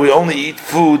Kippur, we only eat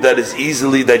food that is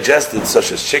easily digested,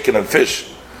 such as chicken and fish.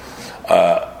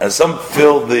 And some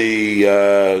fill the,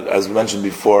 as mentioned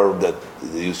before, that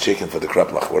they use chicken for the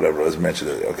kreplach, whatever, as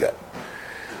mentioned earlier. Okay.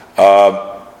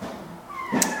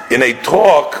 In a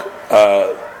talk,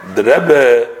 the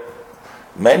Rebbe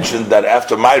mentioned that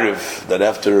after Ma'ariv,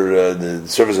 the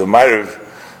service of Ma'ariv,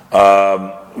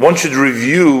 one should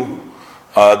review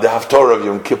the Haftorah of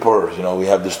Yom Kippur. We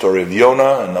have the story of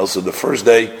Yonah, and also the first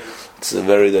day.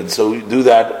 So we do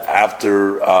that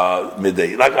after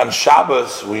midday. Like on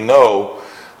Shabbos, we know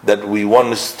that we want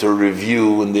us to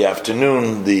review in the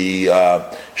afternoon the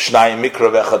Shnai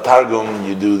Mikra Vecha Targum.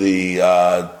 You do the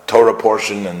Torah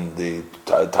portion and the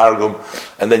Targum,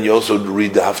 and then you also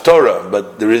read the Haftorah.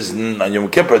 But there is on Yom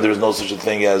Kippur there is no such a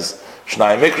thing as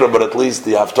Shnai Mikra, but at least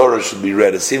the Haftorah should be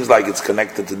read. It seems like it's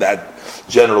connected to that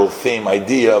general theme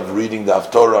idea of reading the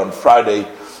Haftorah on Friday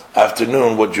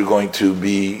afternoon, what you're going to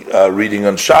be reading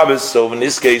on Shabbos. So in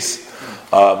this case,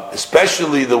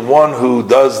 especially the one who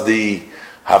does the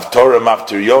Haftorah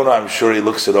after Yonah, I'm sure he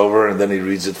looks it over and then he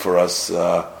reads it for us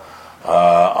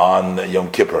on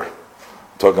Yom Kippur.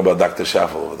 Talking about Dr.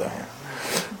 Schaffel over there.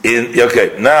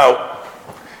 Okay, now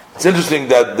it's interesting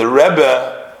that the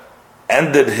Rebbe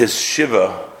ended his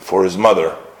shiva for his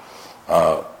mother,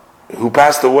 who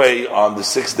passed away on the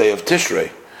 6th day of Tishrei.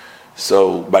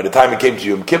 So by the time it came to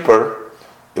Yom Kippur,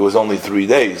 it was only 3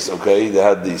 days. Okay, they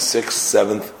had the 6th,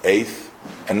 7th, 8th,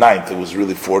 and 9th. It was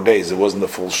really 4 days. It wasn't a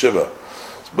full shiva.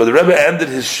 But the Rebbe ended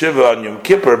his shiva on Yom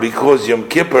Kippur because Yom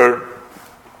Kippur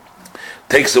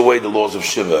takes away the laws of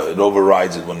shiva. It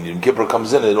overrides it. When Yom Kippur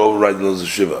comes in, it overrides the laws of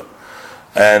shiva.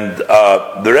 And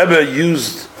the Rebbe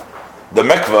used the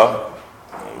mikvah.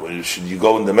 Should you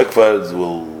go in the mikvah?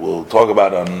 We'll talk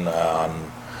about on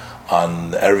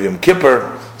Erev Yom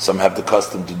Kippur. Some have the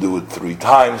custom to do it 3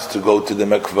 times to go to the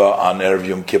mikvah on Erev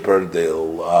Yom Kippur.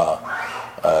 They'll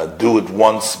do it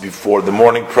once before the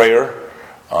morning prayer,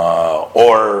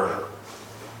 or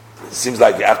it seems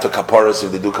like after Kapparos,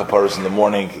 if they do Kapparos in the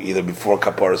morning, either before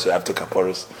Kapparos or after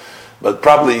Kapparos, but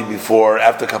probably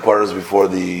after Kapparos, before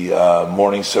the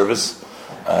morning service.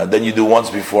 Then you do once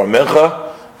before Mincha,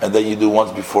 and then you do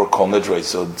once before Kol Nidre.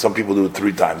 So some people do it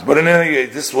 3 times. But in any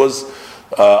case, this was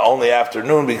only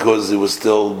afternoon because it was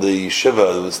still the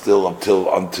Shiva. It was still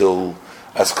until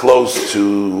as close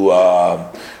to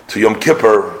Yom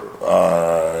Kippur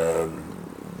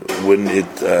when the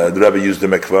Rebbe used the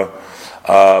mikvah.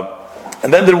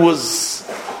 And then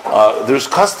there's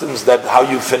customs that how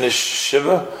you finish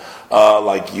Shiva,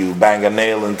 like you bang a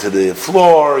nail into the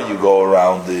floor, you go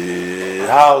around the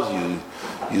house,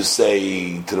 you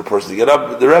say to the person to get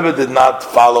up. The Rebbe did not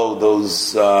follow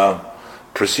those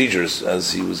procedures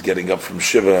as he was getting up from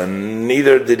Shiva, and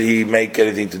neither did he make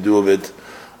anything to do with it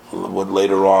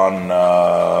later on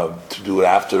to do it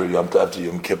after Yom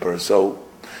Kippur. So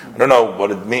I don't know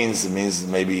what it means. It means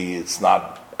maybe it's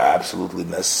not absolutely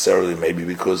necessarily, maybe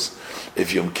because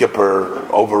if Yom Kippur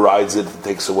overrides it, it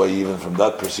takes away even from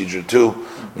that procedure too.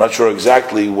 I'm not sure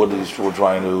exactly what we're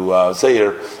trying to say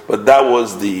here, but that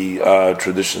was the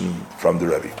tradition from the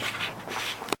Rebbe.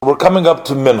 We're coming up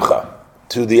to Mincha,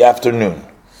 to the afternoon.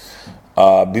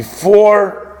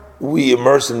 Before we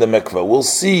immerse in the mikveh, we'll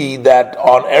see that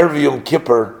on Erev Yom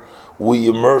Kippur we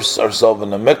immerse ourselves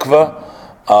in the mikveh.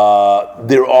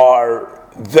 There are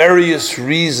various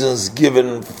reasons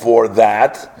given for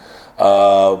that.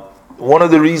 One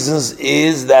of the reasons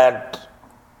is that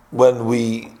when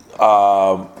we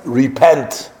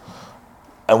repent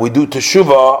and we do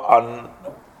teshuvah on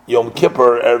Yom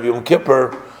Kippur, Erev Yom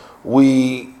Kippur,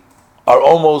 we are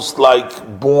almost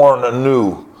like born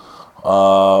anew.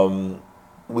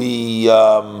 We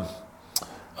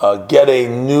get a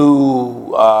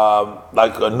new,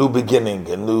 like a new beginning,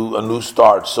 a new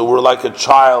start. So we're like a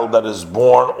child that is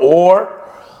born, or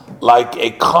like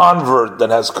a convert that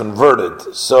has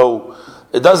converted. So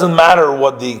it doesn't matter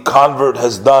what the convert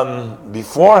has done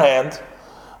beforehand.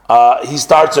 He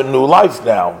starts a new life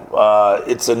now.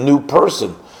 It's a new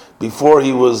person. Before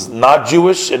he was not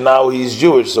Jewish, and now he's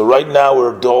Jewish. So right now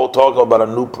we're all talking about a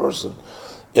new person.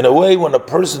 In a way, when a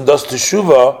person does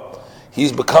teshuvah,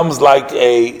 he becomes like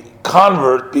a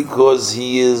convert because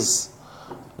he is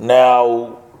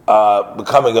now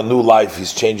becoming a new life.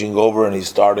 He's changing over and he's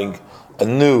starting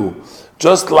anew.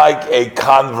 Just like a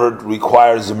convert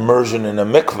requires immersion in a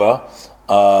mikvah,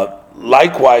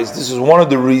 likewise, this is one of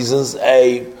the reasons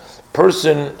a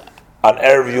person on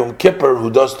Erev Yom Kippur who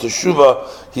does teshuvah,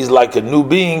 he's like a new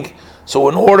being. So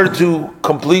in order to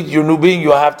complete your new being,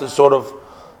 you have to sort of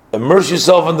immerse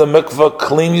yourself in the mikveh,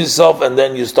 clean yourself, and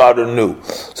then you start anew.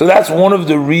 So that's one of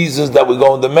the reasons that we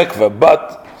go in the mikveh.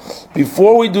 But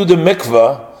before we do the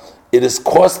mikveh, it is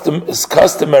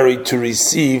customary to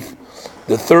receive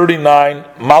the 39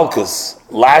 malchus,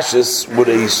 lashes with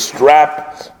a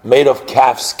strap made of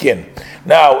calf skin.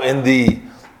 Now, in the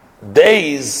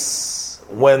days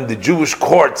when the Jewish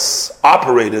courts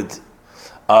operated,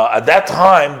 at that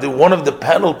time, one of the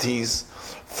penalties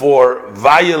for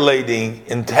violating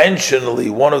intentionally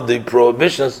one of the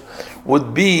prohibitions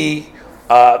would be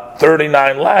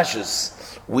 39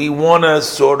 lashes. We want to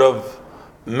sort of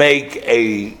make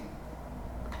a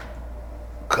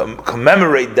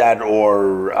commemorate that,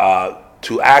 or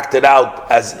to act it out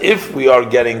as if we are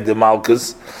getting the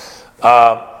malchus.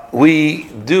 We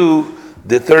do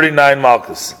the 39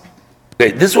 malchus.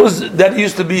 Okay, that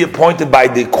used to be appointed by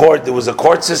the court. There was a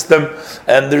court system,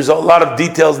 and there's a lot of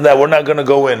details in that. We're not going to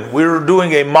go in. We were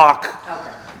doing a mock,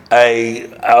 a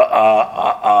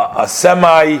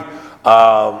semi,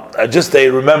 just a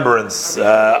remembrance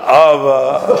of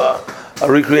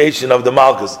a recreation of the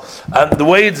malchus. And the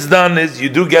way it's done is you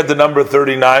do get the number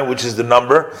 39, which is the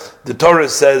number. The Torah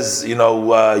says,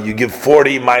 you give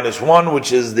 40 minus 1,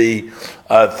 which is the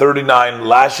 39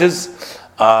 lashes.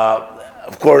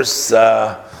 Of course, we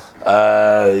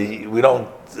don't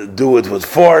do it with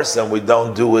force, and we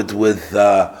don't do it with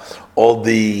all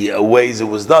the ways it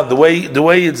was done. The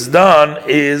way it's done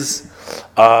is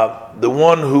the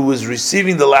one who is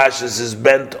receiving the lashes is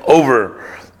bent over,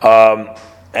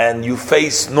 and you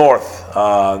face north.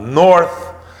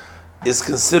 North is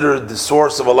considered the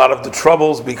source of a lot of the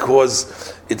troubles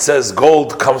because it says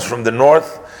gold comes from the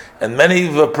north, and many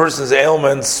of a person's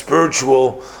ailments,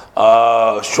 spiritual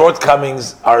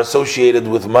shortcomings, are associated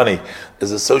with money,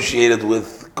 is associated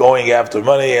with going after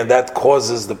money, and that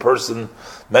causes the person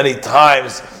many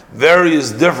times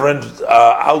various different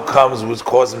outcomes which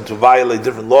cause him to violate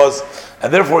different laws,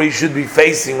 and therefore he should be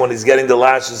facing, when he's getting the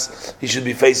lashes, he should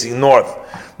be facing north.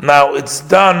 Now it's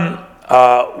done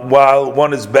while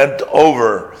one is bent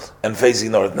over and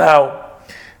facing north. Now,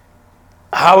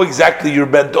 how exactly you're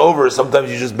bent over? Sometimes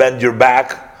you just bend your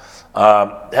back.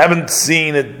 Haven't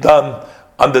seen it done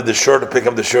under the shirt to pick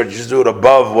up the shirt. You just do it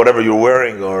above whatever you're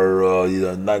wearing, or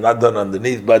not done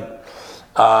underneath. But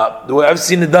the way I've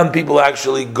seen it done, people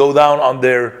actually go down on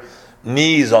their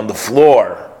knees on the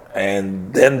floor,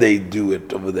 and then they do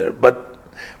it over there. But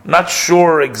I'm not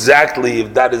sure exactly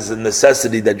if that is a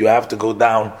necessity that you have to go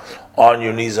down on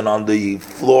your knees and on the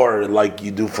floor like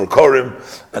you do for Korim,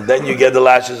 and then you get the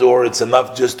lashes, or it's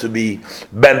enough just to be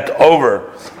bent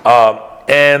over.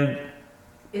 And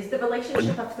is the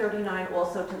relationship of 39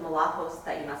 also to Malachos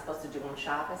that you're not supposed to do on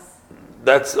Shabbos?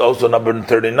 That's also number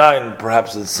 39.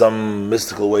 Perhaps in some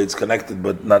mystical way it's connected,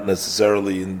 but not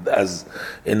necessarily in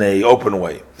a open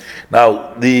way.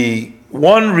 Now, the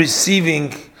one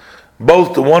receiving,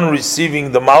 both the one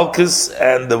receiving the malchus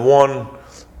and the one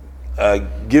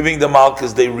giving the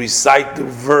malchus, they recite the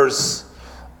verse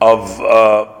of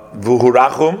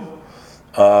Vuhurachum,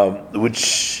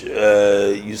 which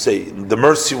you say the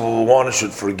merciful one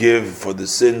should forgive for the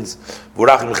sins.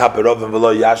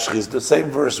 The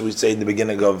same verse we say in the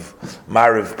beginning of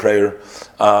Mariv prayer.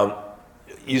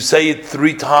 You say it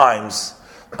 3 times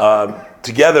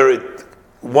together.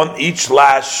 Each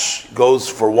lash goes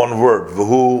for 1 word.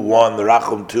 V'hu 1, the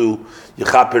Rachum 2,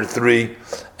 Yechaper 3,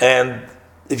 and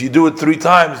if you do it 3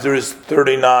 times, there is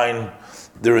 39.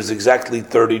 There is exactly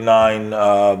 39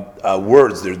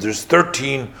 words there. There's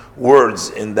 13 words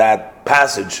in that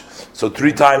passage. So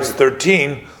 3 times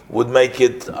 13 would make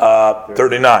it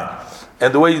 39.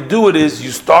 And the way you do it is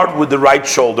you start with the right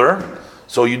shoulder.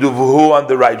 So you do vuhu on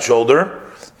the right shoulder,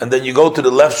 and then you go to the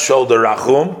left shoulder,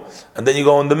 rachum, and then you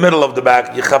go in the middle of the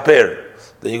back, yichaper.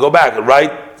 Then you go back,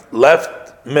 right,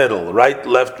 left, middle, right,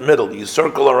 left, middle. You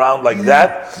circle around like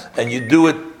that, and you do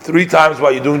it 3 times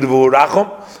while you're doing the vuhu rachum.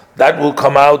 That will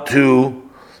come out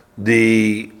to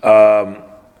the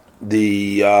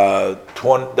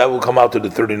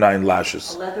 39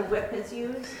 lashes. A leather whip is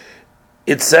used?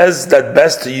 It says that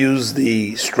best to use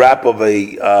the strap of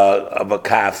a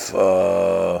calf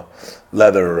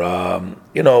leather.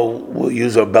 We'll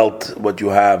use a belt. What you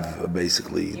have,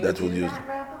 basically, that's what we'll use.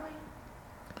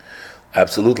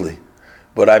 Absolutely,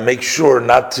 but I make sure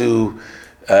not to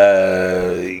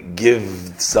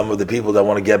give some of the people that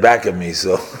want to get back at me.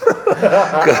 So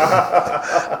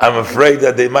I'm afraid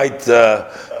that they might,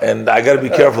 and I got to be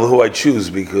careful who I choose,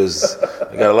 because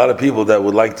I got a lot of people that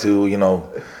would like to,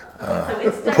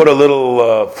 put a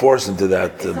little force into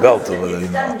that belt over there.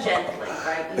 It's done gently,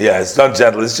 right? Yeah, it's done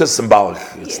gently. It's just symbolic.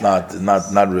 It's not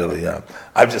really. Yeah,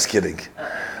 I'm just kidding.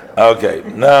 Okay,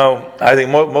 now I think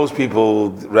most people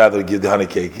would rather give the honey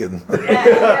cake. And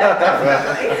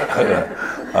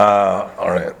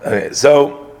all right. Okay.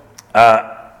 So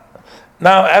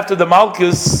now, after the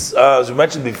malchus, as we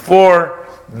mentioned before,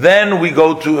 then we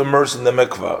go to immerse in the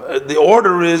mikvah. The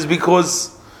order is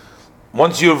because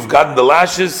once you've gotten the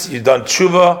lashes, you've done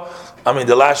tshuva.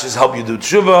 The lashes help you do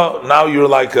tshuva. Now you're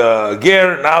like a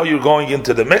ger. Now you're going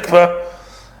into the mikvah,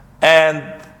 and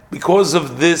because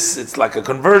of this, it's like a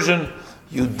conversion.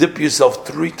 You dip yourself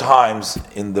 3 times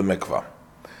in the mikvah.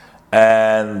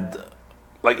 And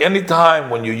like any time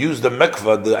when you use the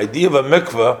mikvah, the idea of a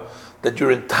mikvah, that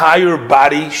your entire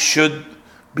body should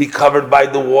be covered by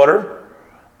the water,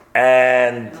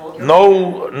 and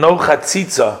no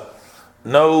chatzitza,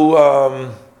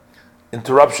 no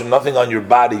interruption, nothing on your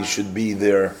body should be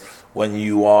there when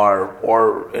you are,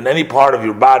 or in any part of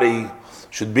your body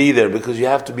should be there, because you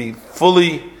have to be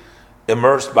fully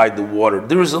immersed by the water.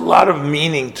 There is a lot of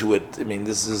meaning to it. I mean,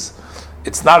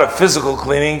 it's not a physical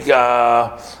cleaning.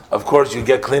 Of course, you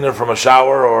get cleaner from a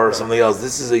shower or something else.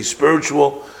 This is a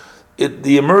spiritual.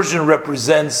 The immersion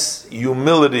represents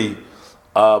humility,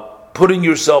 putting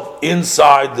yourself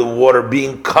inside the water,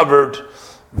 being covered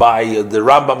by, the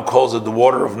Rambam calls it the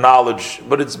water of knowledge,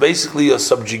 but it's basically a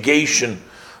subjugation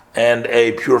and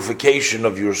a purification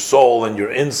of your soul and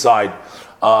your inside.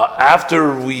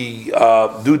 After we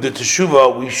do the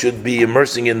teshuvah, we should be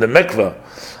immersing in the mikveh.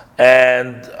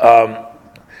 And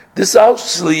this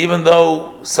actually, even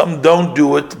though some don't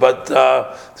do it, but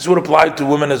this would apply to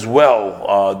women as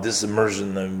well, this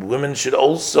immersion. And women should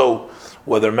also,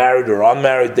 whether married or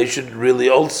unmarried, they should really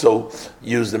also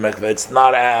use the mikveh. It's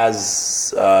not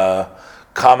as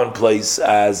commonplace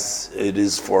as it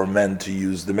is for men to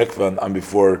use the mikveh on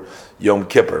before Yom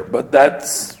Kippur. But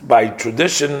that's, by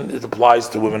tradition, it applies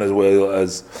to women as well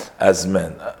as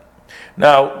men.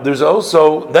 Now, there's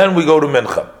also, then we go to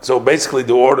Mincha. So basically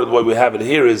the order, the way we have it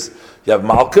here is, you have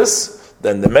Malkus,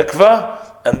 then the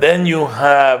mikveh, and then you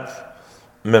have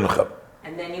Mincha.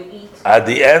 And then you eat. At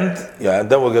the end, and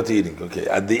then we'll get to eating. Okay,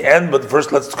 at the end, but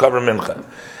first let's cover Mincha.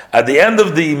 At the end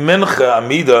of the Mincha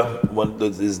Amida, when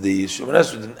that is the Shemoneh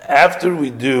Esrei, after we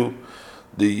do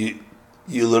the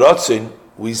Yilrotzin,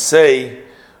 we say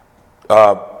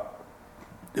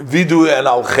Vidu and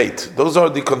Al Chet. Those are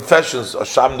the confessions,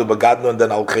 Ashamnu, Bagadnu, and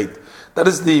then Al Chet. That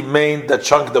is the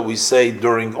chunk that we say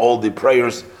during all the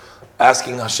prayers,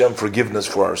 asking Hashem forgiveness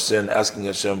for our sin, asking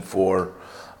Hashem for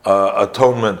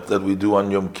atonement that we do on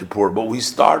Yom Kippur. But we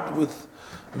start with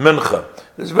Mincha.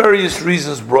 There's various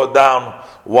reasons brought down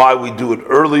why we do it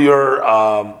earlier.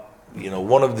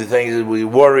 One of the things that we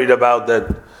worried about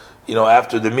that,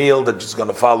 after the meal that it's going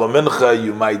to follow Mincha,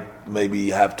 you might maybe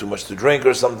have too much to drink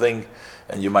or something,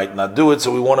 and you might not do it.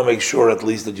 So we want to make sure at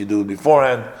least that you do it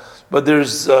beforehand. But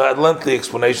there's a lengthy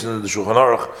explanation in the Shulchan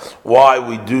Aruch why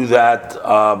we do that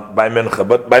by Mincha.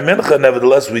 But by Mincha,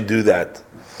 nevertheless, we do that.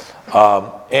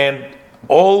 And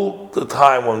all the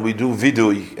time when we do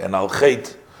Vidui and Al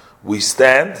Chet, we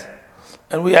stand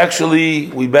and we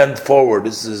bend forward.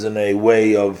 This is in a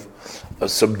way of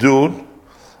subdued.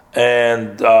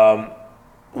 And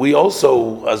we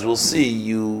also, as we'll see,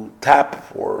 you tap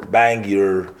or bang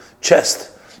your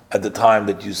chest at the time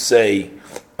that you say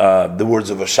the words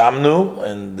of Hashamnu,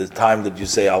 and the time that you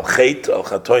say Al Chet, Al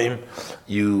Chatoim,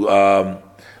 you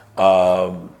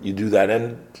do that.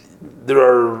 And there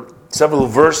are several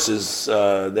verses,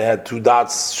 they had 2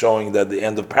 dots showing that the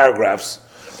end of paragraphs.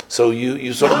 So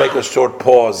you sort of make a short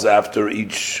pause after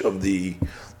each of the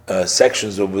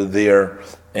sections over there,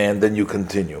 and then you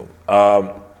continue.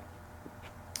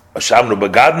 Ashamnu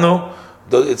Bagadnu,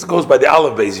 it goes by the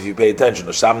Aleph base if you pay attention.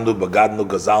 Ashamnu Bagadnu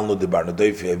Gazalnu Debarnu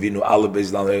Doifi Avinu Aleph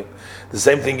base. The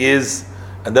same thing is,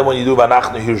 and then when you do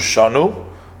Vanachnu Hirshanu,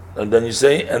 and then you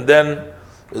say, and then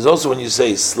there's also when you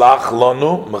say Slach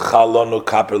Lonu, Mechal Lonu,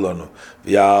 Kaper Lonu.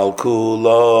 V'yal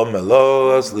Kulo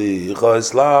Melo Aslicha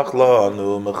Slach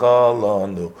Lonu, Mechal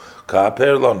Lonu,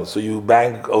 Kaper Lonu. So you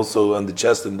bang also on the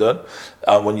chest and done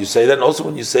when you say that, and also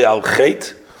when you say Al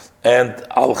Chet and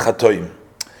Al Chatoim.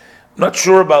 I'm not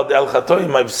sure about the Al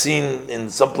Chatoim. I've seen in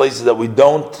some places that we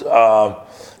didn't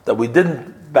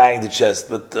bang the chest,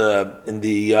 but in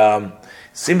the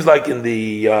seems like in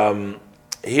the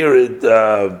here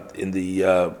in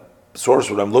the source,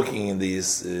 what I'm looking in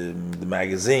the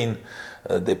magazine,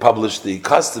 they published the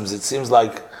customs. It seems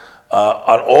like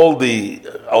on all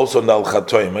also in Al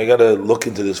Chatoim. I got to look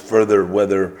into this further,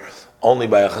 whether only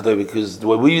by Al Chatoim, because the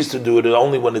way we used to do it,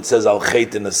 only when it says Al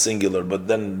Chet in a singular. But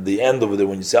then the end over there,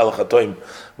 when you say Al Chatoim,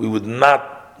 we would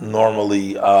not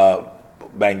normally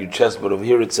bang your chest, but over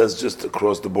here it says just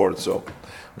across the board. So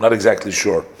I'm not exactly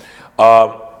sure.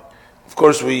 Of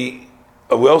course, we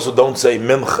also don't say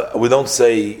mincha. We don't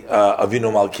say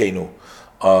Avinu Malkeinu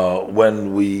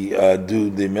when we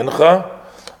do the mincha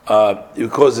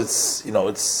because it's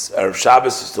Erev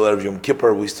Shabbos, it's still Erev Yom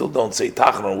Kippur. We still don't say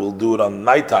Tachanun. We'll do it on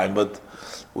nighttime, but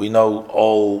we know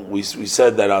all. We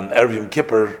said that on Erev Yom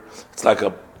Kippur it's like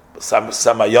a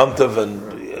Samayontav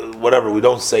and whatever. We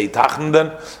don't say Tachanun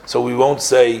then, so we won't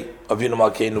say Avinu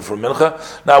Malkeinu for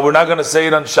mincha. Now we're not going to say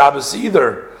it on Shabbos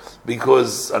either,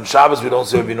 because on Shabbos we don't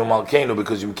say Avinu Malkeinu,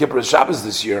 because Yom Kippur is Shabbos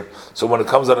this year. So when it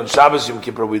comes out on Shabbos Yom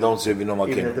Kippur, we don't say Avinu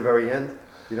Malkeinu. Even at the very end,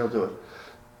 you don't do it.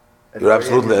 You're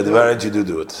absolutely at the very end. You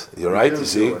do it. You're right. You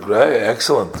see, great,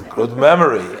 excellent, good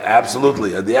memory.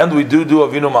 Absolutely. At the end, we do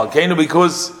Avinu Malkeinu,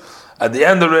 because at the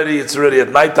end it's already at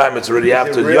nighttime. It's already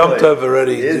after the Yom Tov.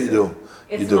 Already you do.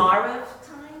 It's do. Marav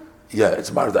time? Yeah,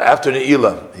 it's Marv. After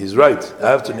Ne'ilah, he's right.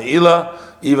 After Ne'ilah,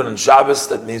 even in Shabbos,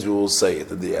 that means we will say it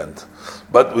at the end.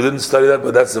 But we didn't study that,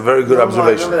 but that's a very good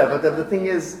observation. No, I remember that, but the thing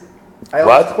is, I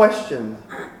What?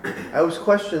 always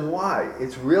question why.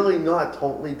 It's really not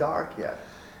totally dark yet.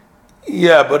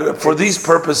 Yeah, but for these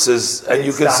purposes, and you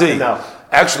it's can dark see, enough.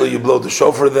 actually you blow the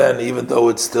shofar then, even though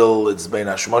it's Bein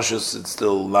Hashmoshes, it's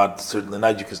still not certainly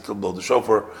night, you can still blow the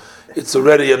shofar. It's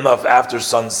already enough after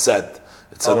sunset.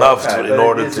 It's enough Okay, in but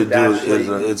order it to isn't do,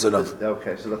 actually- it's enough.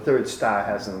 Okay, so the third star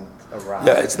hasn't arrived.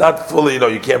 Yeah, it's not fully,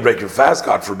 you can't break your fast,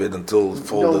 God forbid, until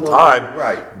full the No, time.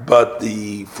 right. But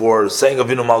for saying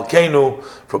Avinu Malkeinu,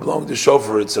 for blowing the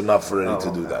shofar, it's enough for any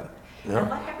to do that. And Yeah?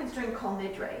 what happens during Kol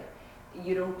Nidre?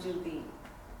 You don't do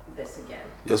this again?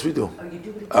 Yes, we do. Oh, you do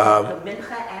it again? The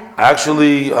Mincha and?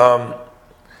 Actually,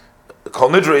 Kol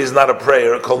Nidre is not a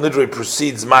prayer. Kol Nidre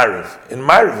precedes Ma'ariv. In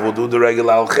Ma'ariv, we'll do the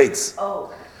regular Al Chetz. Oh,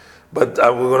 But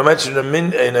we're going to mention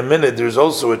in a minute, there's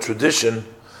also a tradition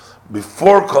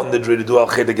before Kol Nidre to do Al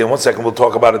Chet again. 1 second, we'll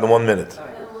talk about it in 1 minute.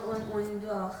 When you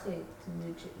do al chait,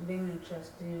 being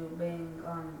just do you being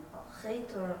al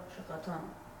chait or shakatan?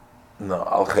 No,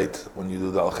 Al Chet, when you do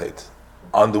the Al Chet.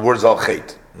 On the words Al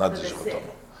Chet, not the so that's Shavatom.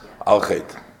 it. Al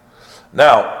Chet.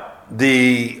 Now,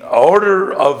 the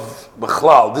order of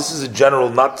Bechlal, this is a general,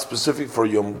 not specific for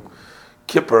Yom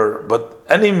Kippur, but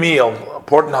any meal,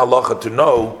 important halacha to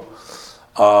know,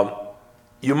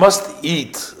 you must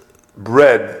eat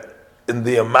bread in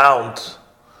the amount,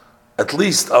 at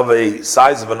least of a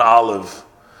size of an olive,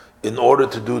 in order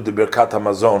to do the Birkat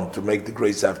Hamazon, to make the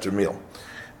grace after meal.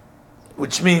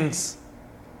 Which means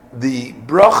the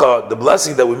bracha, the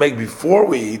blessing that we make before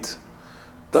we eat,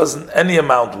 any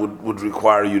amount would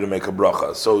require you to make a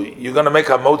bracha. So you're going to make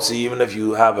a motzi even if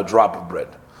you have a drop of bread.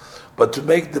 But to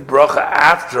make the bracha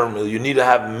after a meal, you need to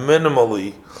have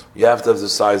minimally, you have to have the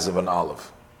size of an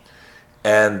olive.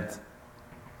 And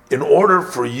in order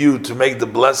for you to make the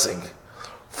blessing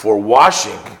for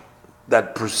washing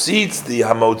that precedes the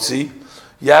hamotzi,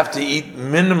 you have to eat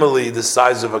minimally the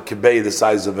size of a kibbeh, the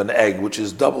size of an egg, which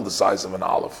is double the size of an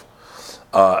olive.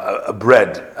 A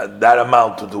bread, that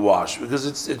amount to wash, because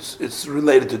it's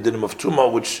related to dinim of tuma,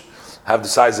 which have the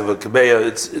size of a kibbeh.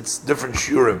 It's different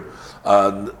shurim,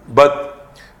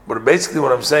 but basically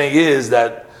what I'm saying is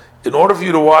that in order for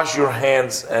you to wash your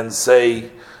hands and say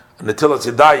netilat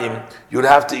yadayim, you would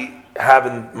have to have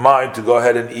in mind to go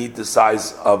ahead and eat the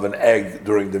size of an egg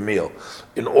during the meal.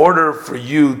 In order for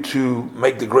you to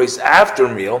make the grace after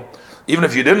meal, even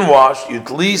if you didn't wash, you at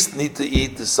least need to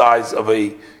eat the size of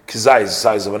a kizai, the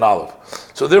size of an olive.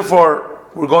 So therefore,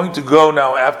 we're going to go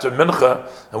now after mincha,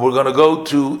 and we're going to go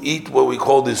to eat what we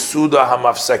call the suda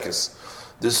hamafsekes.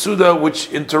 The suda which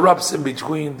interrupts in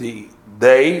between the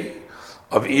day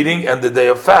of eating and the day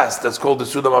of fast. That's called the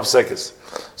suda mafsekes.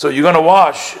 So you're going to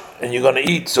wash and you're going to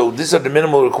eat. So these are the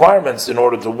minimal requirements in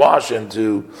order to wash and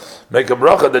to make a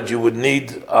bracha that you would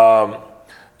need.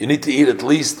 You need to eat at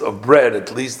least of bread,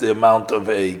 at least the amount of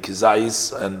a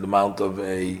kizayis and the amount of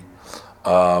a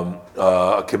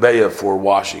kebeya for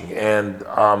washing. And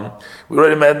we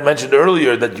already mentioned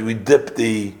earlier that we dip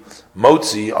the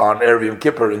motzi on Erev Yom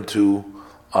Kippur into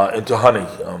honey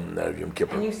on Erev Yom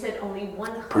Kippur. And you said only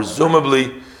one.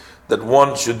 Presumably that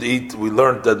one should eat, we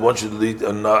learned that one should eat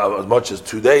as much as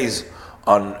 2 days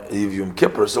on Erev Yom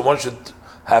Kippur, so one should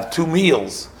have 2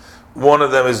 meals. One of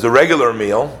them is the regular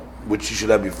meal, which you should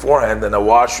have beforehand, and a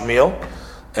wash meal,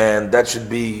 and that should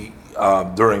be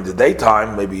during the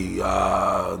daytime, maybe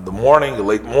the morning, the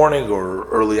late morning, or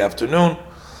early afternoon,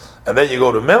 and then you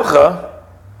go to Milcha,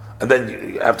 and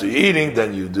then after you're eating,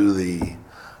 then you do the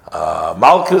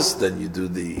Malchus, then you do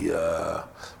the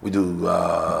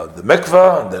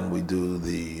mikvah, and then we do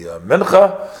the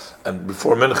mincha, and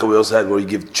before mincha we also had where you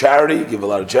give charity, give a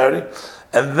lot of charity,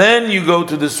 and then you go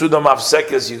to the Suda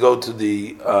Mafsekes, you go to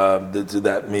to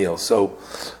that meal. So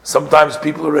sometimes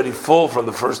people are already full from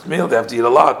the first meal, they have to eat a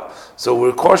lot. So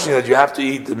we're cautioning that you have to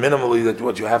eat minimally that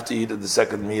what you have to eat at the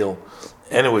second meal,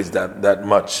 anyways, that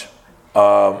much.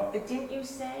 But didn't you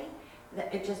say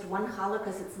that it's just one challah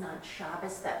because it's not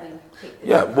Shabbos that we take the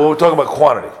Yeah, well, we're talking about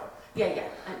quantity. Yeah,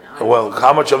 I know. Well,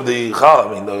 how much of the challah?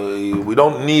 I mean, we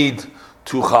don't need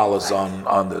 2 challahs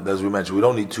on the, as we mentioned, we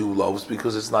don't need 2 loaves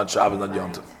because it's not Shabbos, not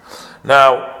Yom Tov.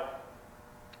 Now,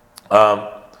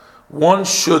 one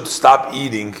should stop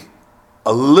eating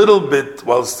a little bit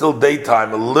while it's still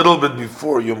daytime, a little bit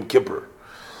before Yom Kippur.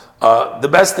 The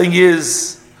best thing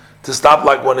is to stop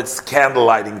like when it's candle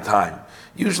lighting time.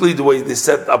 Usually the way they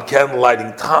set up candle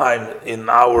lighting time in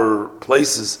our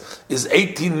places is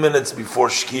 18 minutes before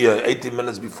Shkia, 18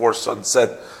 minutes before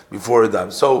sunset, before Adam.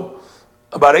 So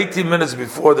about 18 minutes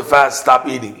before the fast, stop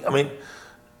eating. I mean,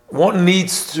 one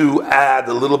needs to add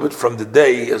a little bit from the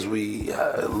day, as we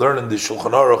learn in the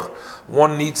Shulchan Aruch.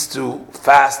 One needs to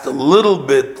fast a little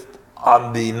bit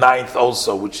on the 9th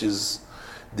also, which is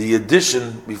the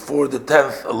addition before the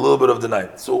 10th, a little bit of the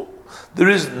 9th. So there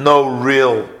is no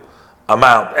real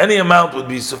amount. Any amount would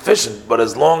be sufficient, but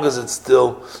as long as it's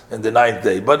still in the 9th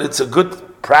day. But it's a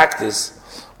good practice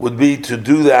would be to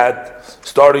do that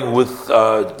starting with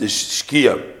the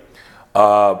Shkia.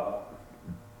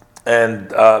 And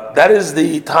that is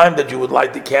the time that you would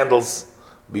light the candles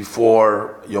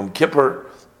before Yom Kippur.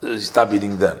 You stop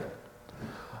eating then.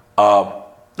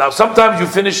 Now sometimes you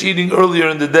finish eating earlier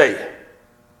in the day.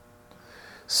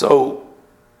 So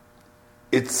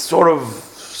it's sort of,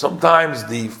 sometimes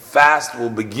the fast will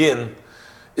begin.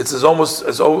 It's as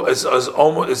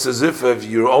if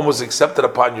you're almost accepted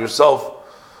upon yourself.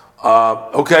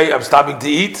 Okay, I'm stopping to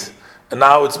eat, and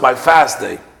now it's my fast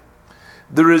day.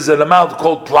 There is an amount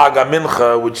called Plaga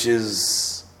Mincha, which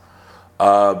is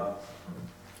an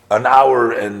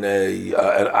hour and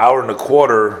a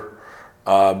quarter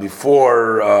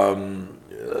before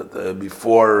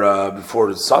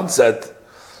the sunset,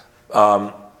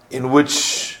 in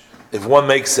which, if one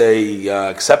makes a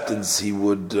acceptance, it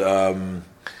would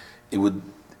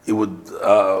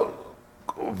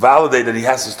validate that he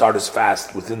has to start his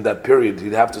fast within that period.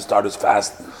 He'd have to start his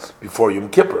fast before Yom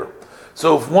Kippur.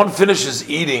 So if one finishes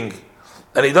eating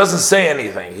and he doesn't say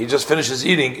anything, he just finishes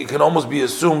eating, it can almost be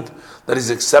assumed that he's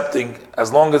accepting,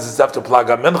 as long as it's after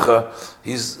Plaga Mincha,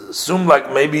 he's assumed like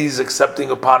maybe he's accepting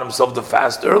upon himself the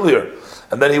fast earlier,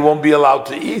 and then he won't be allowed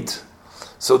to eat.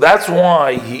 So that's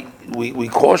why we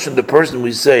caution the person,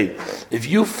 we say, if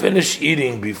you finish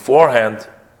eating beforehand,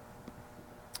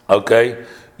 okay,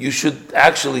 you should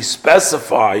actually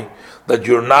specify that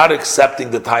you're not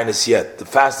accepting the tainus yet. The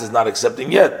fast is not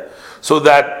accepting yet. So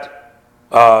that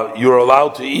you're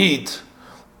allowed to eat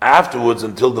afterwards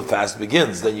until the fast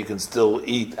begins. Then you can still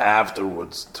eat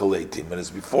afterwards till 18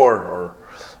 minutes before or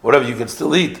whatever, you can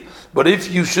still eat. But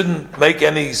if you shouldn't make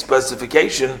any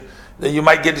specification, then you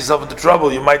might get yourself into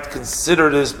trouble. You might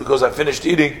consider this, because I finished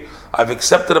eating, I've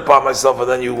accepted upon myself, and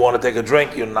then you want to take a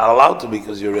drink, you're not allowed to,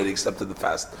 because you already accepted the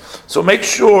fast. So make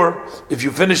sure, if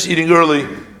you finish eating early,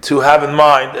 to have in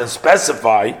mind and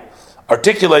specify,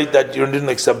 articulate that you didn't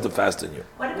accept the fast in you.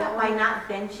 What about by not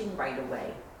benching right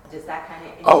away? Does that kind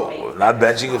of... Oh, not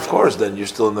benching, of course, then you're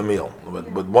still in the meal.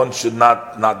 But one should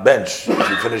not bench. If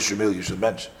you finish your meal, you should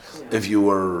bench. Yeah. If you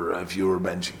were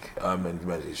benching,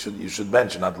 you should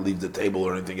bench and not leave the table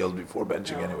or anything else before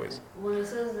benching, anyways. When it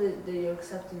says that you're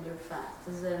accepting your fast,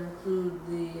 does that include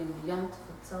the Yom Tov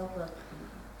itself,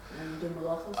 and the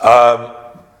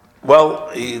malachos? Well,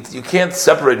 you can't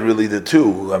separate really the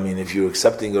two. I mean, if you're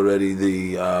accepting already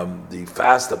the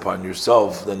fast upon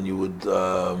yourself, then you would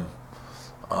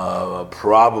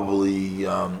probably.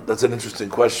 That's an interesting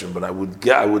question, but I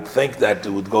would think that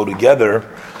it would go together,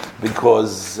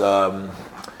 because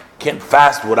can't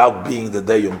fast without being the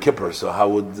day Yom Kippur. So how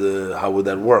would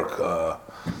that work?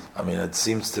 I mean, it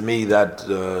seems to me that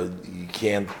you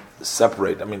can't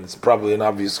separate. I mean, it's probably an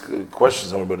obvious question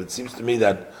somewhere, but it seems to me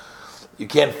that you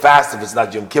can't fast if it's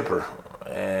not Yom Kippur.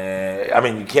 I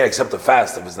mean, you can't accept a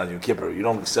fast if it's not Yom Kippur. You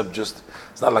don't accept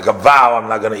it's not like a vow, I'm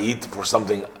not going to eat for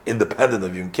something independent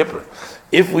of Yom Kippur.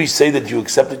 If we say that you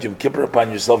accepted Yom Kippur upon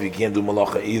yourself, you can't do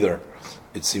malacha either,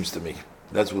 it seems to me.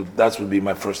 That would be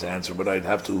my first answer, but I'd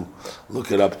have to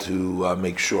look it up to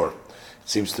make sure. It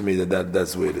seems to me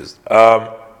that's the way it is.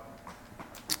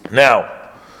 Now,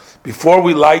 before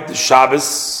we light the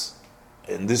Shabbos,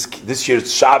 and this year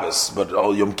it's Shabbos, but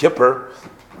Yom Kippur,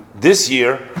 this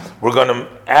year we're going to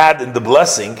add in the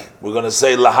blessing, we're going to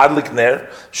say Lahadlik Ner,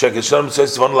 Shekel Shalom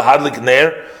says Lahadlik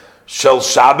Ner, Shel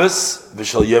Shabbos,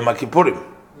 V'Shel Yom Kippurim.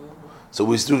 So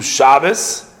we do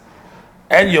Shabbos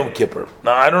and Yom Kippur.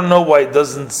 Now I don't know why it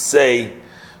doesn't say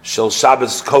Shel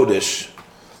Shabbos Kodesh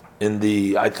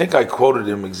I think I quoted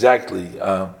him exactly.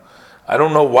 I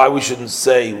don't know why we shouldn't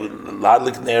say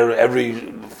Lahadlik Ner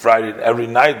every Friday, every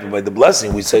night by the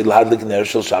blessing. We say Lahadlik Ner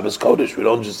Shel Shabbos Kodesh. We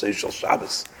don't just say Shel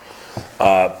Shabbos.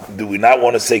 Do we not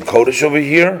want to say Kodesh over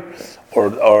here?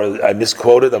 Or I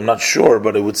misquoted, I'm not sure,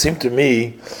 but it would seem to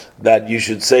me that you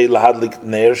should say Lahadlik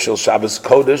Ner Shel Shabbos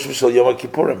Kodesh V'Shel Yom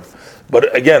Kippurim.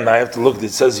 But again, I have to look, it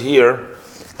says here,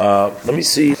 let me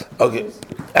see. Okay.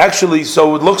 Actually,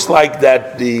 so it looks like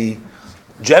that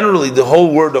generally the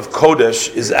whole word of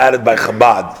Kodesh is added by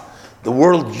Chabad. The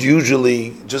world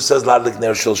usually just says Lahadlik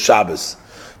Ner Shel Shabbos.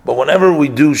 But whenever we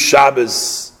do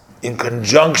Shabbos in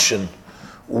conjunction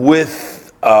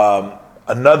with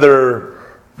another,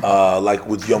 like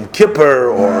with Yom Kippur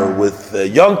or with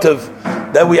Yom Tov,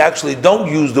 then we actually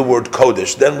don't use the word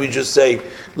Kodesh. Then we just say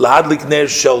Lahadlik Ner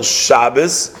Shel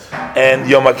Shabbos and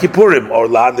Yom Kippurim, or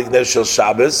Lahadlik Ner Shel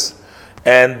Shabbos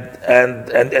and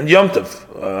Yom Tov.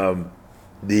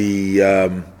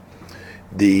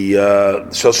 The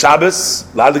Shel Shabbos,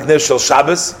 Lahadlik Ner Shel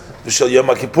Shabbos v'Shel Yom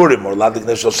Kippurim, or Lahadlik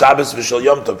Ner Shel Shabbos v'Shel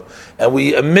Yom Tov, and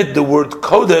we omit the word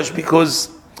Kodesh because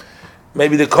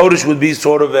maybe the Kodesh would be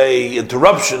sort of a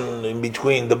interruption in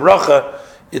between the bracha.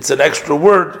 It's an extra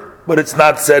word, but it's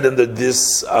not said under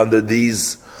these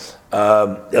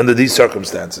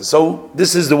circumstances. So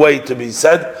this is the way to be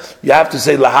said. You have to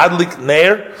say Lahadlik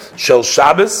Ner Shel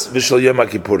Shabbos v'Shel Yom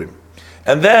Kippurim,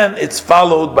 and then it's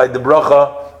followed by the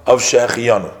bracha of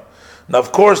Shehechiyanu. Now,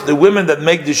 of course, the women that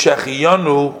make the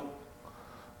Shehechiyanu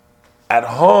at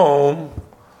home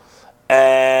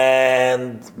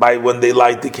and by when they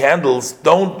light the candles,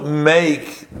 don't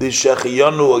make the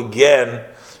Shehechiyanu again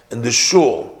in the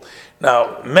shul.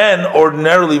 Now, men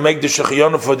ordinarily make the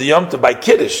Shehechiyanu for the Yom Tov by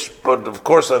Kiddush, but of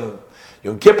course on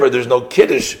Yom Kippur there's no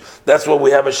Kiddush. That's why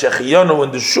we have a Shehechiyanu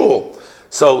in the shul.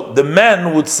 So the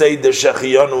men would say the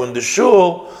Shehechiyanu in the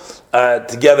shul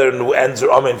together and ends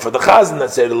Amen for the Chazan.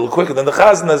 Let's say it a little quicker than the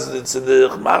Chazan, it's in the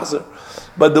Machzor.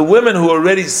 But the women who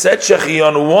already said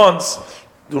Shehechiyanu once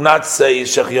do not say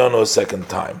Shehechiyanu a second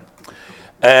time.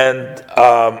 And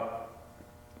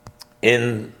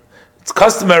it's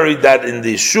customary that in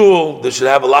the shul they should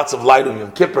have lots of lighting.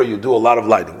 Yom Kippur, you do a lot of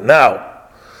lighting. Now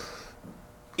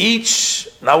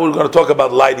we're going to talk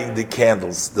about lighting the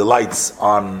candles, the lights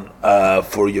on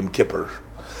for Yom Kippur.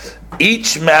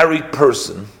 Each married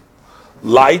person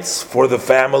lights for the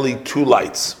family 2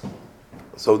 lights,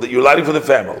 so that you're lighting for the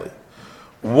family.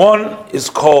 One is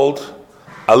called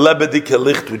a lebedike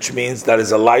licht, which means that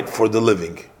is a light for the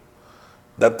living,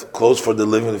 that close for the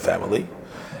living of the family,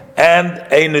 and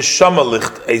a neshama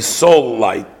licht, a soul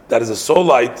light, that is a soul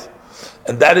light,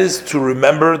 and that is to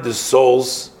remember the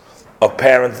souls of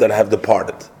parents that have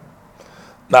departed.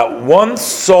 Now, one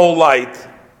soul light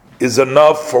is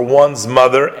enough for one's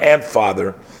mother and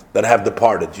father that have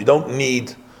departed. You don't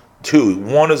need 2.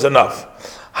 1 is enough.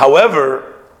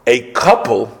 However, a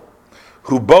couple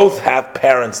who both have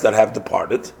parents that have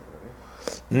departed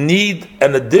need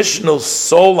an additional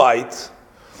soul light,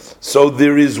 so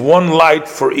there is 1 light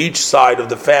for each side of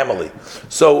the family.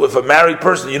 So if a married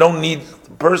person, you don't need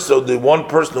so the one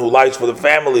person who lights for the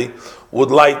family would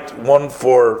light 1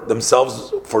 for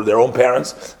themselves, for their own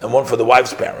parents, and 1 for the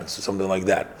wife's parents, or something like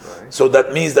that. Right. So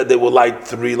that means that they will light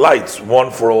 3 lights, 1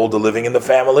 for all the living in the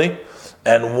family,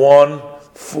 and 1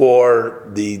 for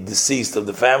the deceased of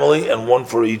the family, and 1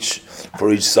 for each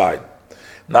side.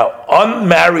 Now,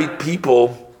 unmarried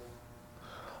people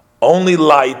only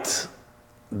light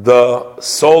the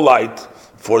soul light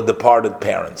for departed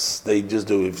parents. They just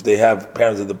do. If they have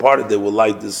parents that departed, they will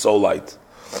light the soul light.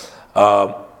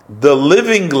 The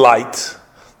living light,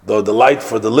 though the light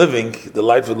for the living,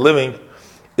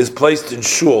 is placed in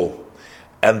shul,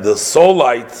 and the soul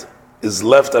light is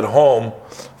left at home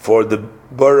for the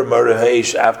Bar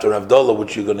Maraheish after Havdalah,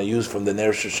 which you're going to use from the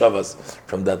Ner Shavas,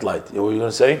 from that light. What were you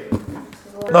going to say?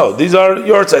 No, these are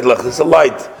Yortzeit licht. It's a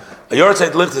light. A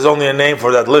Yortzeit licht is only a name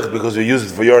for that licht because we use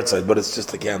it for Yortzeit, but it's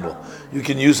just a candle. You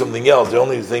can use something else. The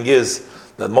only thing is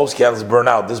that most candles burn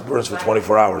out. This burns for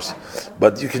 24 hours.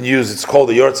 But you can use, it's called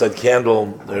a Yortzeit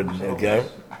candle. Okay?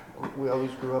 We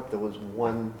always grew up, there was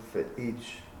 1 for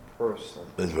each person.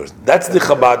 That's the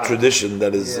Chabad tradition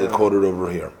that is quoted over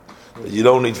here. You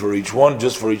don't need for each one,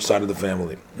 just for each side of the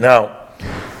family. Now,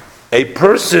 a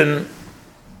person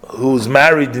who's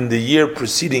married in the year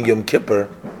preceding Yom Kippur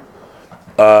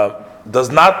does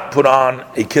not put on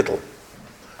a kittel,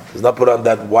 does not put on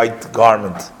that white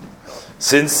garment,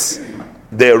 since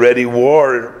they already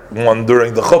wore one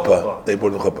during the chuppah. They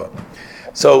put the chuppah.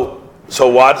 So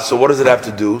what? So what does it have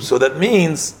to do? So that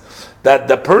means that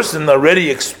the person already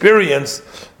experienced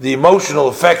the emotional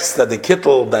effects that the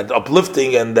kittel, that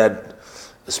uplifting and that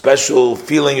special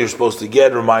feeling you're supposed to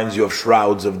get reminds you of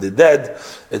shrouds of the dead,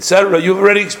 etc. You've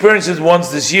already experienced it once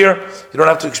this year. You don't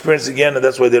have to experience it again, and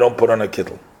that's why they don't put on a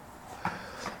kittel.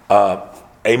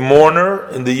 A mourner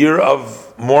in the year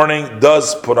of mourning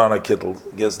does put on a kittel.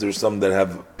 I guess there's some that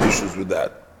have issues with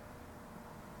that.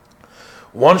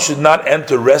 One should not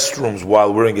enter restrooms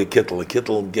while wearing a kittel. A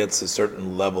kittel gets a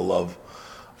certain level of,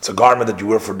 it's a garment that you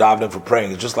wear for davening, for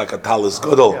praying. It's just like a talis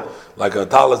gadol, like a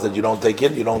talis that you don't take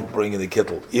in, you don't bring in the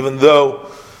kittel. Even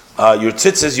though your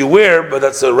tzitzis you wear, but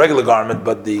that's a regular garment,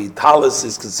 but the talis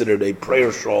is considered a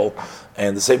prayer shawl,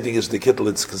 and the same thing is the kittel,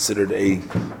 it's considered a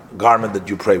garment that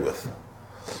you pray with.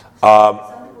 Some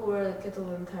people wear the kittel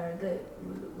the entire day.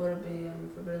 Would it be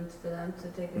forbidden for them to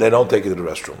take it? They don't take it to the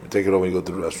restroom. You take it home when you go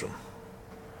to the restroom.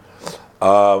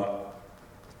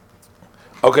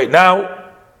 Okay,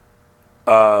 now,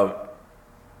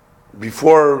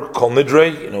 before Kol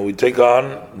Nidre,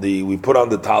 we put on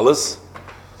the talis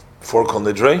before Kol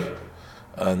Nidre,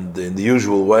 and in the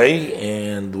usual way,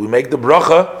 and we make the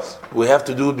bracha. We have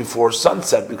to do it before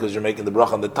sunset because you're making the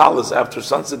bracha on the talis. After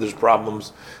sunset, there's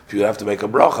problems if you have to make a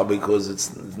bracha because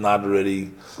it's not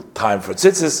already time for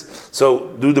tzitzis.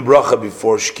 So do the bracha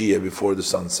before shkia, before the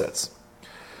sun sets.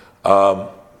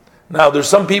 Now, there's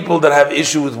some people that have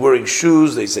issue with wearing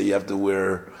shoes. They say you have to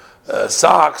wear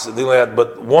socks and things like that.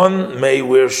 But one may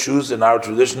wear shoes in our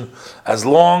tradition as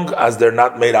long as they're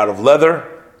not made out of leather.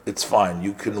 It's fine.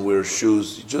 You can wear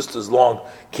shoes just as long.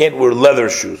 Can't wear leather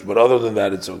shoes, but other than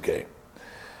that, it's okay.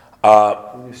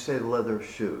 When you say leather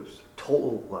shoes,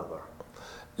 total leather.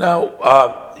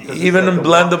 Now, even in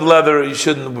blend of leather, you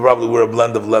shouldn't probably wear a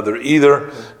blend of leather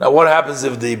either. Now, what happens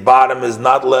if the bottom is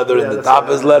not leather and the top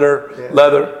is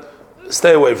leather?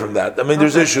 Stay away from that. I mean,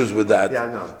 there's issues with that. Yeah,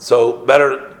 I know. So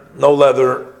better no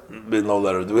leather. No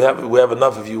leather. We have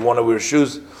enough. If you want to wear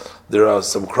shoes, there are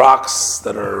some Crocs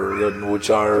which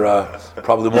are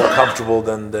probably more comfortable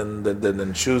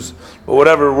than shoes. But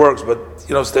whatever works. But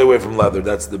stay away from leather.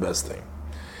 That's the best thing.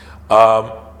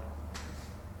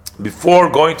 Before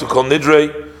going to Kol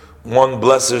Nidre, one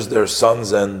blesses their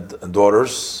sons and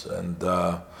daughters, and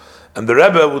the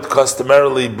Rebbe would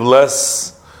customarily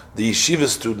bless the yeshiva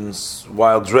students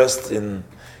while dressed in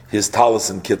his talis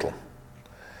and kittel.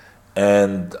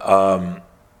 And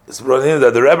it's brought in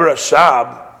that the Rebbe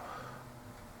Rashab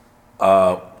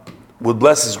would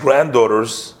bless his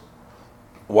granddaughters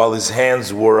while his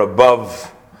hands were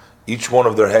above each one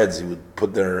of their heads. He would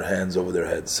put their hands over their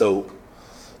heads. So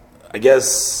I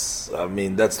guess,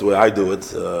 that's the way I do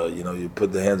it. You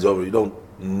put the hands over. You don't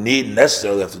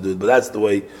necessarily have to do it, but that's the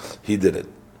way he did it.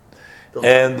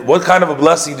 And what kind of a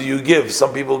blessing do you give?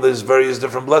 Some people, there's various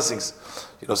different blessings.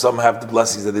 Some have the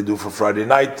blessings that they do for Friday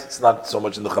night. It's not so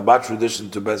much in the Chabad tradition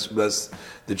to bless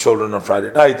the children on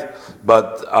Friday night,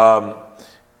 but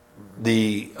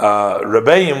the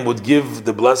Rebbeim would give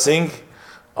the blessing,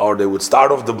 or they would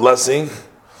start off the blessing.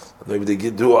 Maybe they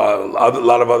do a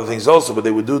lot of other things also, but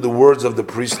they would do the words of the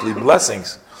priestly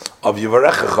blessings of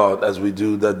Yivarechecha, as we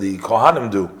do, that the Kohanim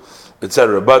do,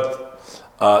 etc. But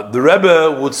the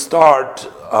Rebbe would start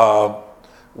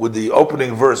with the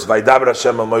opening verse, Vaydaber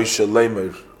Hashem Moshe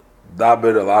Leimer,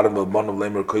 Daber El Adam El Bon of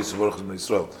Leimer Kosev Orchos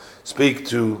Yisrael.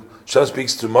 Hashem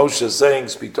speaks to Moshe, saying,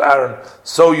 speak to Aaron,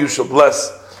 so you shall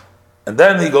bless. And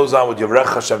then he goes on with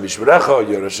Yavrech Hashem Vishmerecha,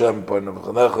 Yer Hashem Poinav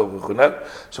V'Chanecha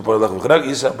Hashem Poinav V'Chanecha,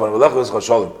 Yisrael Poinav V'Chanecha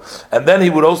Shalom. And then he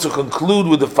would also conclude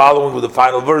with the final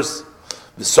verse,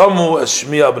 V'Somu Es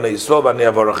Shmiya B'nei Yisrael B'nei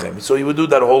Avarachem. So he would do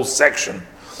that whole section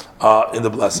in the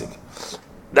blessing.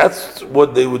 That's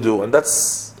what they would do, and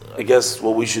that's, I guess,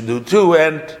 what we should do too.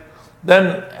 And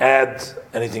then add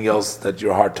anything else that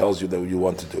your heart tells you that you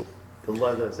want to do. The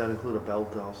leather, does that include a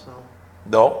belt also?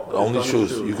 No, only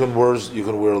shoes. You can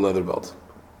wear a leather belt.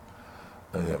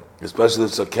 Okay. Especially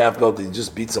if it's a calf belt that you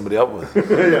just beat somebody up with.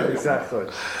 Yeah, exactly.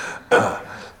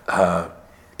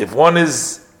 If one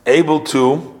is able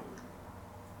to,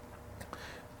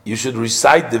 you should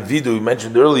recite the vidu we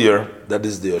mentioned earlier, that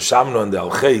is the Oshamno and the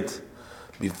Al-Cheit,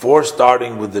 before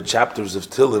starting with the chapters of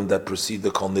Tilim that precede the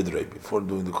Kol Nidre, before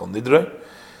doing the Kol Nidre.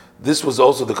 This was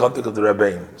also the context of the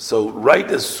Rebbeim. So right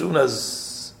as soon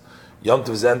as Yom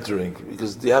Tov is entering,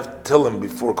 because they have Tilim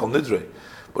before Kol Nidre,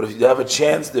 but if you have a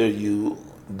chance there, you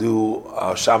do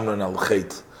Shamna and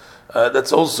Al-Cheit.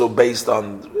 That's also based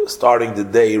on starting the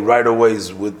day right away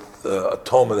with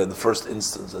atonement at the first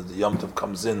instance, as the Yom Tov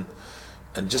comes in,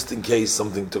 and just in case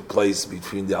something took place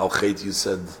between the Al-Cheit you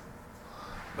said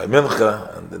by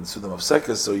Mincha and then Sudam of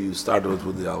Sekes, so you started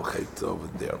with the Al-Cheit over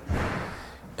there.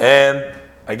 And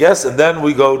I guess, and then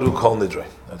we go to Kol Nidre.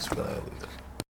 That's what I leave.